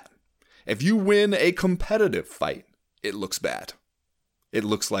than that, if you win a competitive fight, it looks bad. It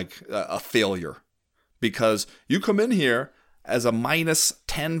looks like a failure. Because you come in here as a minus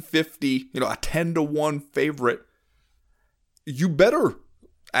 1050, a 10-1 favorite, you better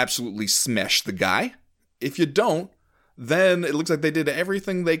absolutely smash the guy. If you don't, then it looks like they did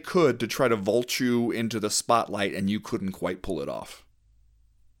everything they could to try to vault you into the spotlight, and you couldn't quite pull it off.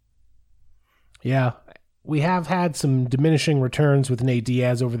 Yeah, we have had some diminishing returns with Nate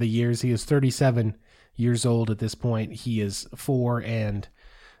Diaz over the years. He is 37 years old at this point. He is 4-6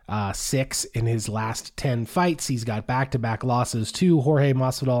 in his last 10 fights. He's got back-to-back losses to Jorge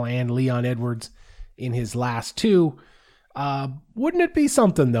Masvidal and Leon Edwards in his last 2. Wouldn't it be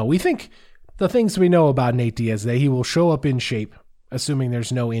something, though? We think the things we know about Nate Diaz, that he will show up in shape, assuming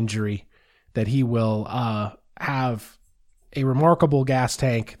there's no injury, that he will have a remarkable gas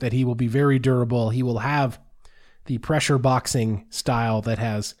tank, that he will be very durable. He will have the pressure boxing style that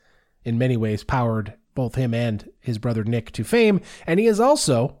has, in many ways, powered both him and his brother Nick to fame. And he is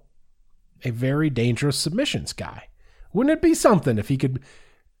also a very dangerous submissions guy. Wouldn't it be something if he could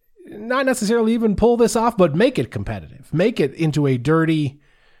not necessarily even pull this off, but make it competitive, make it into a dirty,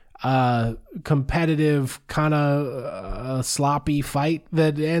 competitive, kind of sloppy fight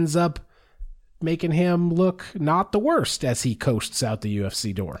that ends up making him look not the worst as he coasts out the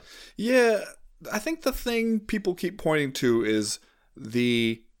UFC door? Yeah, I think the thing people keep pointing to is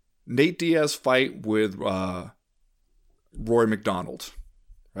the Nate Diaz fight with Rory McDonald,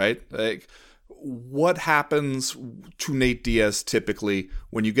 right? Like, what happens to Nate Diaz typically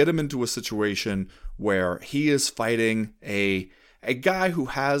when you get him into a situation where he is fighting a guy who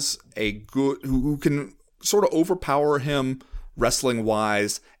has who can sort of overpower him wrestling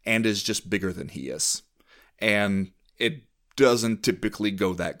wise and is just bigger than he is, and it doesn't typically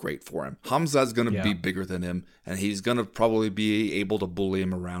go that great for him. Khamzat's going to be bigger than him, and he's going to probably be able to bully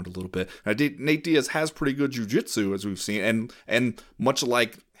him around a little bit. Now, Nate Diaz has pretty good jiu-jitsu, as we've seen, and much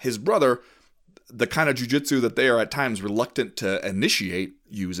like his brother, the kind of jiu-jitsu that they are at times reluctant to initiate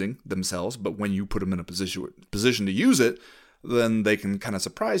using themselves, but when you put them in a position to use it, then they can kind of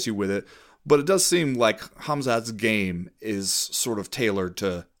surprise you with it. But it does seem like Khamzat's game is sort of tailored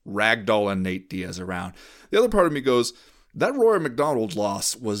to ragdolling Nate Diaz around. The other part of me goes, that Rory McDonald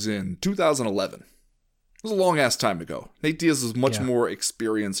loss was in 2011. It was a long-ass time ago. Nate Diaz is a much more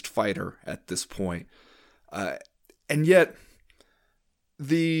experienced fighter at this point. And yet,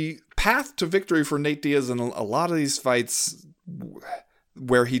 the path to victory for Nate Diaz in a lot of these fights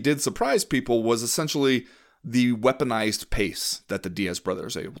where he did surprise people was essentially the weaponized pace that the Diaz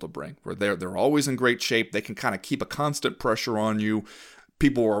brothers are able to bring, where they're always in great shape. They can kind of keep a constant pressure on you.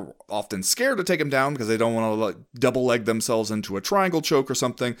 People are often scared to take him down because they don't want to double leg themselves into a triangle choke or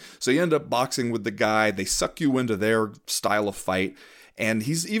something. So you end up boxing with the guy. They suck you into their style of fight. And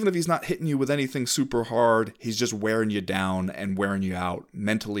even if he's not hitting you with anything super hard, he's just wearing you down and wearing you out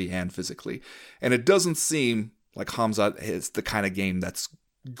mentally and physically. And it doesn't seem like Khamzat is the kind of game that's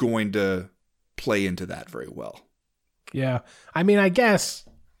going to play into that very well. Yeah. I mean, I guess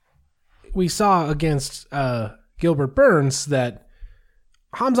we saw against Gilbert Burns that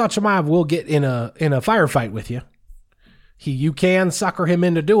Khamzat Chimaev will get in a firefight with you. You can sucker him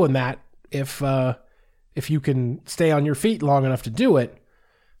into doing that if you can stay on your feet long enough to do it.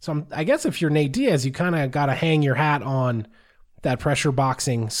 So I guess if you're Nate Diaz, you kind of got to hang your hat on that pressure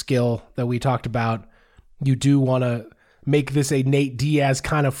boxing skill that we talked about. You do want to make this a Nate Diaz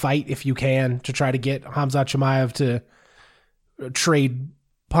kind of fight if you can, to try to get Khamzat Chimaev to trade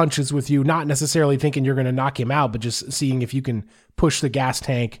punches with you, not necessarily thinking you're going to knock him out, but just seeing if you can push the gas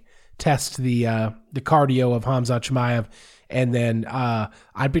tank, test the cardio of Khamzat Chimaev, and then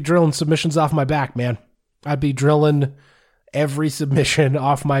I'd be drilling submissions off my back, man. I'd be drilling every submission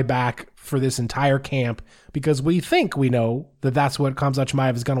off my back for this entire camp, because we think we know that that's what Khamzat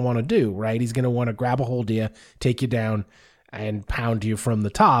Chimaev is going to want to do, right? He's going to want to grab a hold of you, take you down, and pound you from the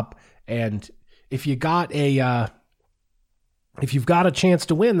top. And if you've got a chance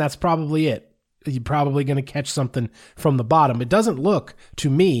to win, that's probably it. You're probably going to catch something from the bottom. It doesn't look to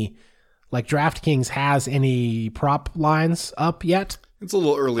me like DraftKings has any prop lines up yet. It's a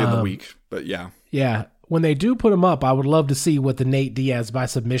little early in the week, but yeah. Yeah. When they do put them up, I would love to see what the Nate Diaz by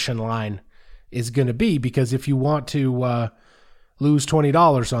submission line is going to be, because if you want to lose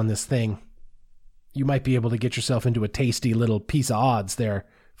 $20 on this thing, you might be able to get yourself into a tasty little piece of odds there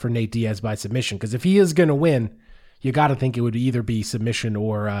for Nate Diaz by submission. Because if he is going to win, you got to think it would either be submission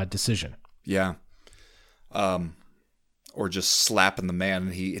or decision. Yeah. Or just slapping the man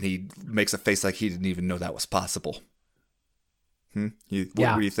and he makes a face like he didn't even know that was possible. What do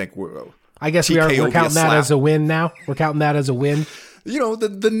you think? I guess we're counting that as a win now. We're counting that as a win. You know,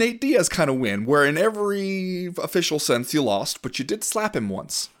 the Nate Diaz kind of win, where in every official sense you lost, but you did slap him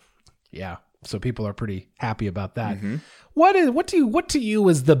once. Yeah, so people are pretty happy about that. Mm-hmm. What to you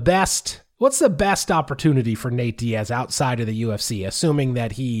is the best? What's the best opportunity for Nate Diaz outside of the UFC, assuming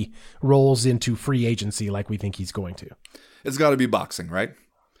that he rolls into free agency like we think he's going to? It's got to be boxing, right?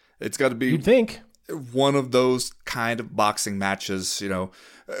 It's got to be. You'd think. One of those kind of boxing matches, you know.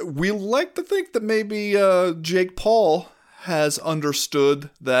 We like to think that maybe Jake Paul has understood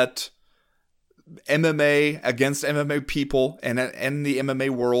that MMA against MMA people and the MMA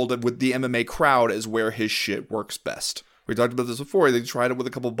world with the MMA crowd is where his shit works best. We talked about this before. They tried it with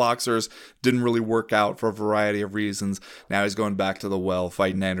a couple boxers, didn't really work out for a variety of reasons. Now he's going back to the well,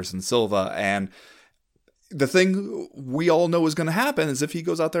 fighting Anderson Silva, and the thing we all know is going to happen is if he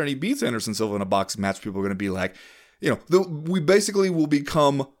goes out there and he beats Anderson Silva in a boxing match, people are going to be like, you know, we basically will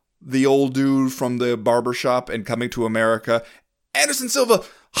become the old dude from the barbershop and Coming to America. Anderson Silva,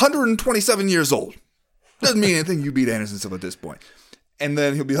 127 years old. Doesn't mean anything, you beat Anderson Silva at this point. And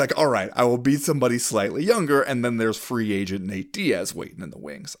then he'll be like, all right, I will beat somebody slightly younger. And then there's free agent Nate Diaz waiting in the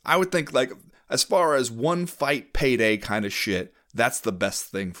wings. I would think, like, as far as one fight payday kind of shit, that's the best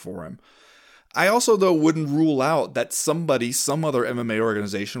thing for him. I also, though, wouldn't rule out that some other MMA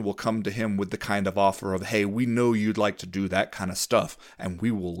organization will come to him with the kind of offer of, hey, we know you'd like to do that kind of stuff, and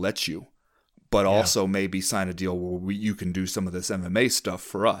we will let you. But also maybe sign a deal where you can do some of this MMA stuff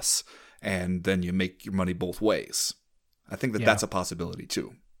for us, and then you make your money both ways. I think that's a possibility,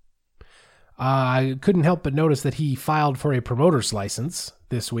 too. I couldn't help but notice that he filed for a promoter's license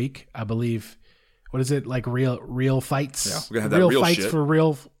this week. I believe, what is it, like real fights? Yeah, we're going to have that real fights shit. For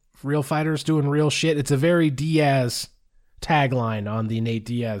real fighters doing real shit. It's a very Diaz tagline on the Nate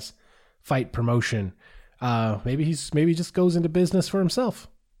Diaz fight promotion. Maybe he just goes into business for himself.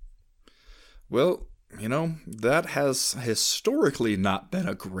 Well, you know, that has historically not been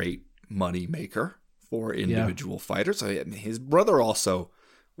a great money maker for individual fighters. I mean, his brother also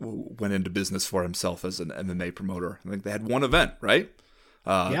went into business for himself as an MMA promoter. I think they had one event, right?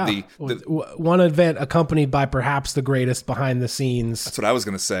 One event accompanied by perhaps the greatest behind the scenes. That's what I was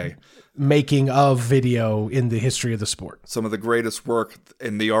going to say. Making of video in the history of the sport. Some of the greatest work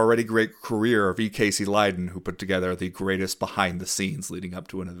in the already great career of E. Casey Leiden, who put together the greatest behind the scenes leading up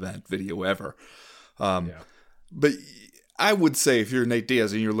to an event video ever. But I would say if you're Nate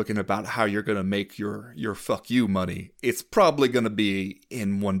Diaz and you're looking about how you're going to make your fuck you money, it's probably going to be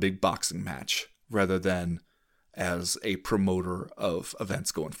in one big boxing match rather than as a promoter of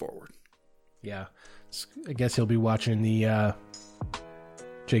events going forward. Yeah. I guess he'll be watching the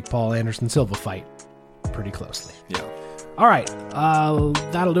Jake Paul Anderson Silva fight pretty closely. Yeah. All right.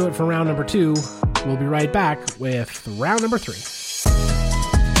 That'll do it for round number 2. We'll be right back with round number 3.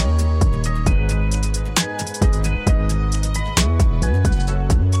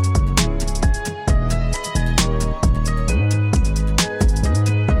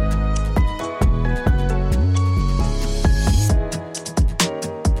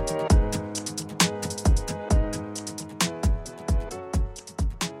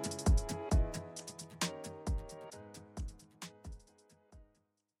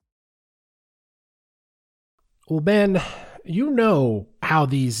 Well, Ben, you know how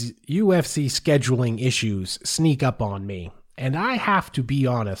these UFC scheduling issues sneak up on me. And I have to be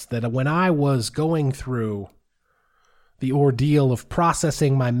honest that when I was going through the ordeal of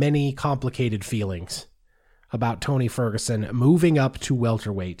processing my many complicated feelings about Tony Ferguson moving up to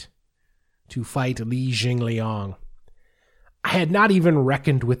welterweight to fight Li Jingliang. I had not even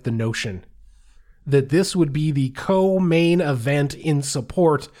reckoned with the notion that this would be the co-main event in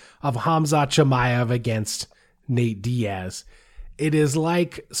support of Khamzat Chimaev against Nate Diaz. It is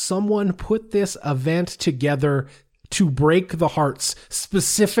like someone put this event together to break the hearts,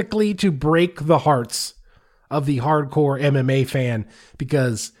 specifically to break the hearts of the hardcore MMA fan,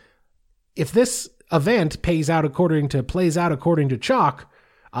 because if this event plays out according to chalk,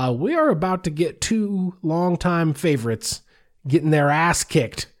 we are about to get two longtime favorites getting their ass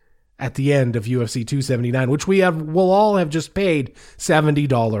kicked at the end of UFC 279, which we'll all have just paid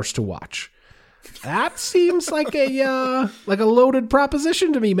 $70 to watch. That seems like a loaded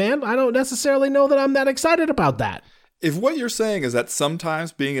proposition to me, man. I don't necessarily know that I'm that excited about that. If what you're saying is that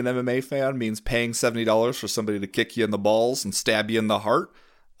sometimes being an MMA fan means paying $70 for somebody to kick you in the balls and stab you in the heart,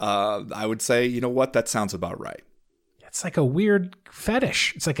 I would say, you know what? That sounds about right. It's like a weird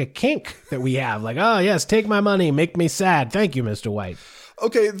fetish. It's like a kink that we have. Like, oh, yes, take my money, make me sad. Thank you, Mr. White.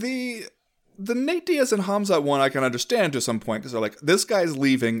 Okay, the Nate Diaz and Khamzat one I can understand to some point, because they're like, this guy's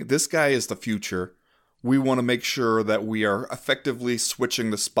leaving, this guy is the future. We want to make sure that we are effectively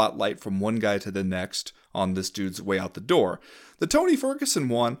switching the spotlight from one guy to the next on this dude's way out the door. The Tony Ferguson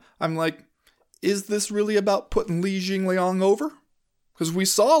one, I'm like, is this really about putting Li Jingliang over? Because we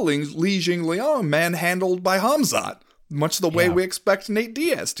saw Li Jingliang manhandled by Khamzat, much the way we expect Nate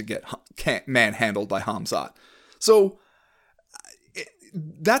Diaz to get manhandled by Khamzat. So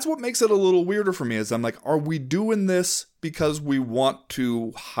that's what makes it a little weirder for me, is I'm like, are we doing this because we want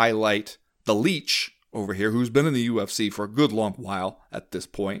to highlight the Leech over here, who's been in the UFC for a good long while at this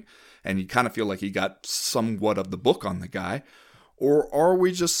point, and you kind of feel like he got somewhat of the book on the guy? Or are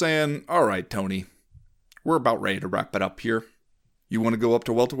we just saying, all right, Tony, we're about ready to wrap it up here. You want to go up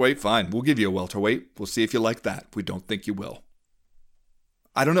to welterweight? Fine, we'll give you a welterweight. We'll see if you like that. We don't think you will.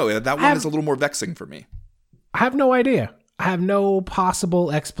 I don't know. That one is a little more vexing for me. I have no idea. I have no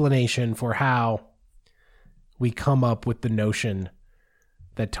possible explanation for how we come up with the notion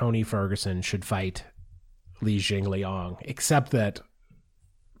that Tony Ferguson should fight Li Jingliang, except that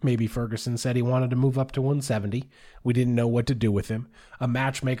maybe Ferguson said he wanted to move up to 170. We didn't know what to do with him. A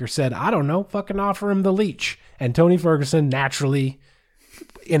matchmaker said, I don't know, fucking offer him the Leech. And Tony Ferguson naturally,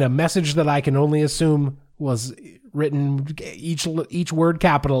 in a message that I can only assume was written, each word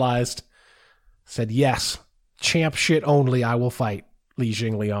capitalized, said, yes, champ shit only, I will fight Li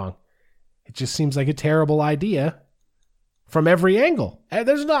Jingliang. It just seems like a terrible idea from every angle. I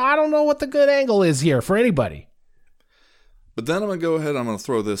don't know what the good angle is here for anybody. But then I'm going to go ahead and I'm going to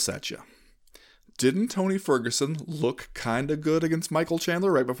throw this at you. Didn't Tony Ferguson look kind of good against Michael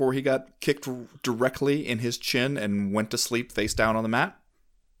Chandler right before he got kicked directly in his chin and went to sleep face down on the mat?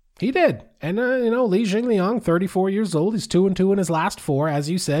 He did. And, Li Jingliang, 34 years old. He's 2-2 in his last 4, as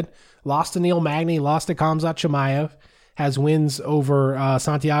you said. Lost to Neil Magny, lost to Khamzat Chimaev. Has wins over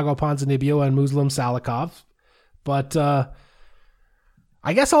Santiago Ponzinibbio and Muslim Salikov. But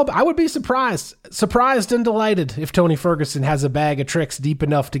I guess I would be surprised and delighted if Tony Ferguson has a bag of tricks deep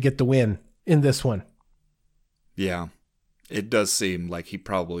enough to get the win in this one. Yeah, it does seem like he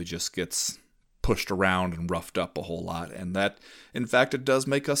probably just gets pushed around and roughed up a whole lot. And that, in fact, it does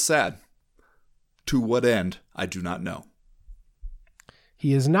make us sad. To what end, I do not know.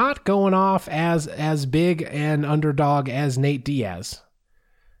 He is not going off as big an underdog as Nate Diaz.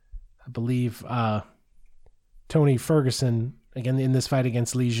 I believe Tony Ferguson, again, in this fight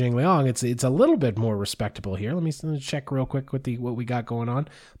against Li Jingliang, it's a little bit more respectable here. Let me check real quick what we got going on.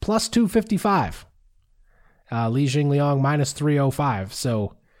 Plus 255. Li Jingliang minus 305.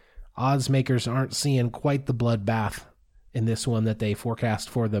 So odds makers aren't seeing quite the bloodbath in this one that they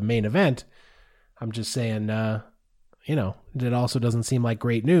forecast for the main event. I'm just saying, it also doesn't seem like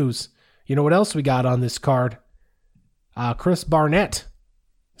great news. You know what else we got on this card? Chris Barnett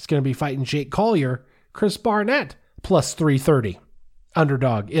is going to be fighting Jake Collier. Chris Barnett plus 330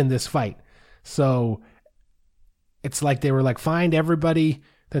 underdog in this fight. So it's like they were like, find everybody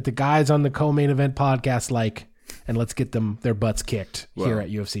that the guys on the co-main event podcast like, and let's get them their butts kicked here at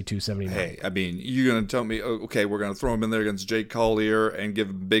UFC 279. Hey, I mean, you're going to tell me, okay, we're going to throw him in there against Jake Collier and give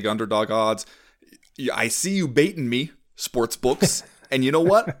him big underdog odds. I see you baiting me, sports books. And you know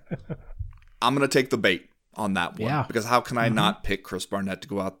what? I'm going to take the bait on that one. Yeah. Because how can I not pick Chris Barnett to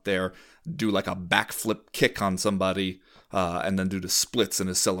go out there, do like a backflip kick on somebody, and then do the splits in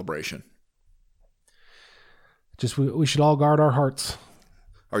his celebration? Just we should all guard our hearts.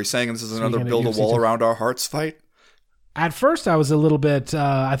 Are you saying this is another build a wall around our hearts fight? At first, I was a little bit,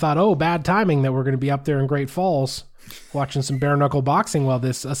 I thought, oh, bad timing that we're going to be up there in Great Falls watching some bare knuckle boxing while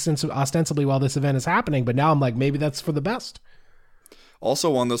this, ostensibly while this event is happening. But now I'm like, maybe that's for the best.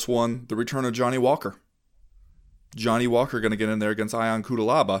 Also on this one, the return of Johnny Walker. Johnny Walker going to get in there against Ion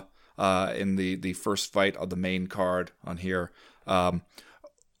Cutelaba in the first fight of the main card on here. Are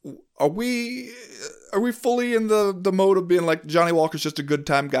we fully in the mode of being like Johnny Walker's just a good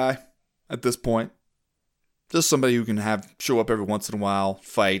time guy at this point? Just somebody who can show up every once in a while,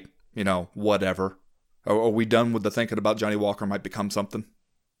 fight, whatever. Are we done with the thinking about Johnny Walker might become something?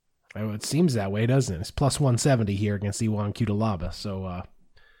 Oh, it seems that way, doesn't it? It's plus 170 here against Ion Cutelaba. So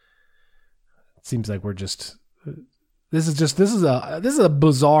it seems like we're just this is a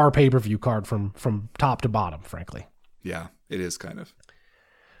bizarre pay-per-view card from top to bottom, frankly. Yeah, it is kind of.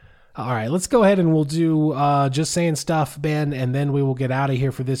 All right, let's go ahead and we'll do Just Saying Stuff, Ben, and then we will get out of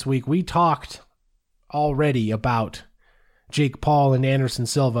here for this week. We talked already about Jake Paul and Anderson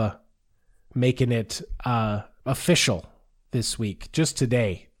Silva making it official this week. Just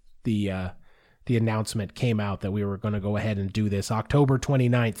today, the announcement came out that we were going to go ahead and do this October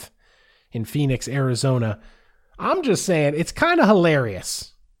 29th in Phoenix, Arizona. I'm just saying, it's kind of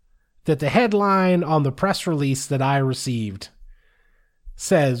hilarious that the headline on the press release that I received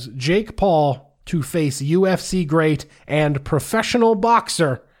says Jake Paul to face UFC great and professional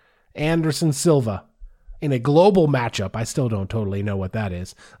boxer Anderson Silva in a global matchup. I still don't totally know what that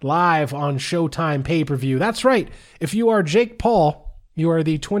is. Live on Showtime pay-per-view. That's right. If you are Jake Paul, you are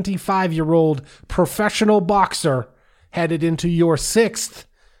the 25-year-old professional boxer headed into your 6th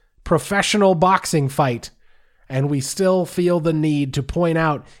professional boxing fight. And we still feel the need to point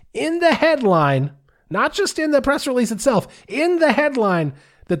out in the headline, not just in the press release itself, in the headline,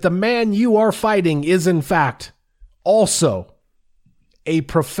 that the man you are fighting is in fact also a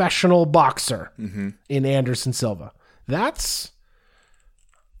professional boxer in Anderson Silva. That's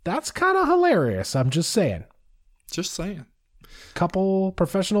kind of hilarious. I'm just saying. Just saying. Couple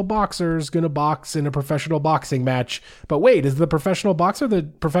professional boxers going to box in a professional boxing match. But wait, is the professional boxer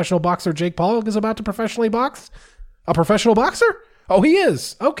Jake Paul is about to professionally box? A professional boxer? Oh, he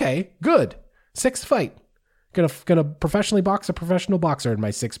is. Okay, good. 6th fight. Gonna professionally box a professional boxer in my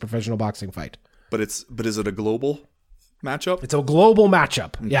 6th professional boxing fight. But is it a global matchup? It's a global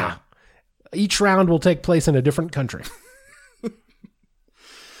matchup. Okay. Yeah. Each round will take place in a different country.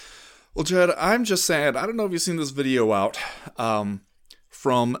 Well, Jed, I'm just saying, I don't know if you've seen this video out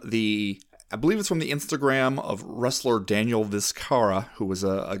from I believe it's from the Instagram of wrestler Daniel Vizcarra, who was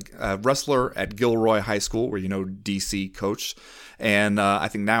a wrestler at Gilroy High School, where DC coached, and I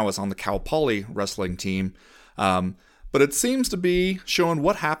think now is on the Cal Poly wrestling team. But it seems to be showing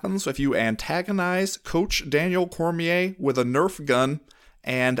what happens if you antagonize Coach Daniel Cormier with a Nerf gun,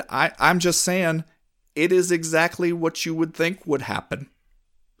 and I'm just saying, it is exactly what you would think would happen.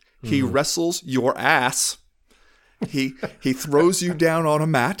 He wrestles your ass. He throws you down on a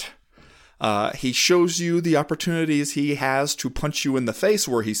mat. He shows you the opportunities he has to punch you in the face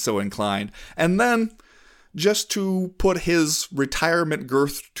where he's so inclined. And then, just to put his retirement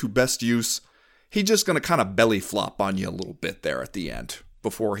girth to best use, he's just going to kind of belly flop on you a little bit there at the end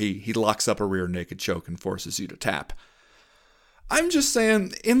before he locks up a rear naked choke and forces you to tap. I'm just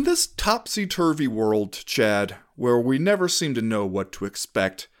saying, in this topsy-turvy world, Chad, where we never seem to know what to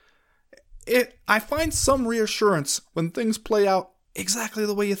expect, I find some reassurance when things play out exactly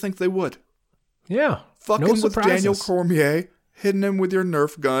the way you think they would. Yeah. Fucking no with surprises. Daniel Cormier, hitting him with your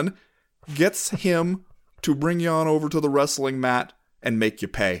Nerf gun, gets him to bring you on over to the wrestling mat and make you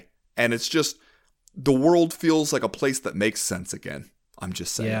pay. And it's just, the world feels like a place that makes sense again. I'm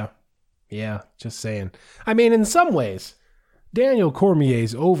just saying. Yeah, just saying. I mean, in some ways, Daniel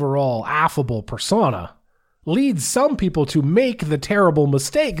Cormier's overall affable persona leads some people to make the terrible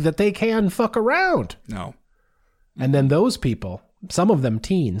mistake that they can fuck around. No. And then those people, some of them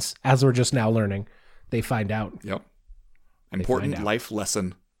teens, as we're just now learning, they find out. Yep. Important life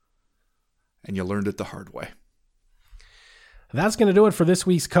lesson. And you learned it the hard way. That's going to do it for this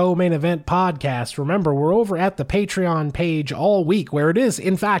week's Co-Main Event podcast. Remember, we're over at the Patreon page all week, where it is,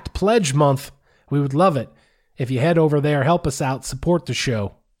 in fact, Pledge Month. We would love it if you head over there, help us out, support the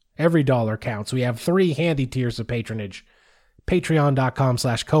show. Every dollar counts. We have 3 handy tiers of patronage.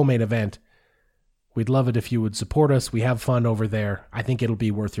 Patreon.com/co-main event. We'd love it if you would support us. We have fun over there. I think it'll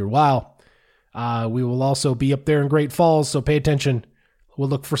be worth your while. We will also be up there in Great Falls, so pay attention. We'll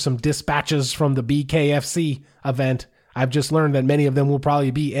look for some dispatches from the BKFC event. I've just learned that many of them will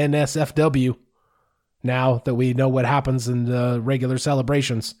probably be NSFW now that we know what happens in the regular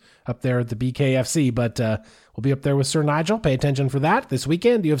celebrations up there at the BKFC. But we'll be up there with Sir Nigel. Pay attention for that this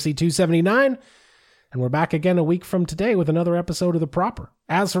weekend, UFC 279. And we're back again a week from today with another episode of The Proper.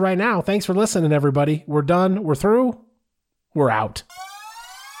 As for right now, thanks for listening, everybody. We're done. We're through. We're out.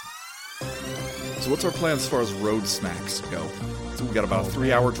 So what's our plan as far as road snacks go? So we got about a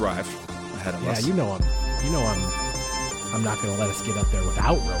 3-hour drive ahead of us. Yeah, I'm not going to let us get up there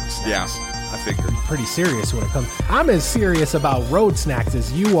without road snacks. Yeah, I figured. Pretty serious when it comes. I'm as serious about road snacks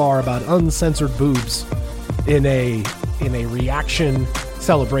as you are about uncensored boobs in a reaction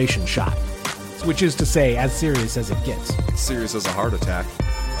celebration shot, which is to say, as serious as it gets. Serious as a heart attack.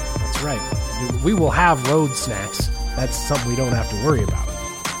 That's right. We will have road snacks. That's something we don't have to worry about.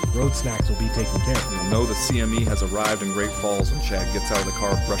 Road snacks will be taken care of. You'll know the CME has arrived in Great Falls when Chad gets out of the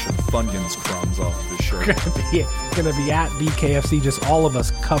car brushing Funyuns crumbs off of his shirt. Gonna be at BKFC, just all of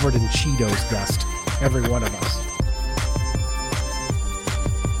us covered in Cheetos dust. Every one of us.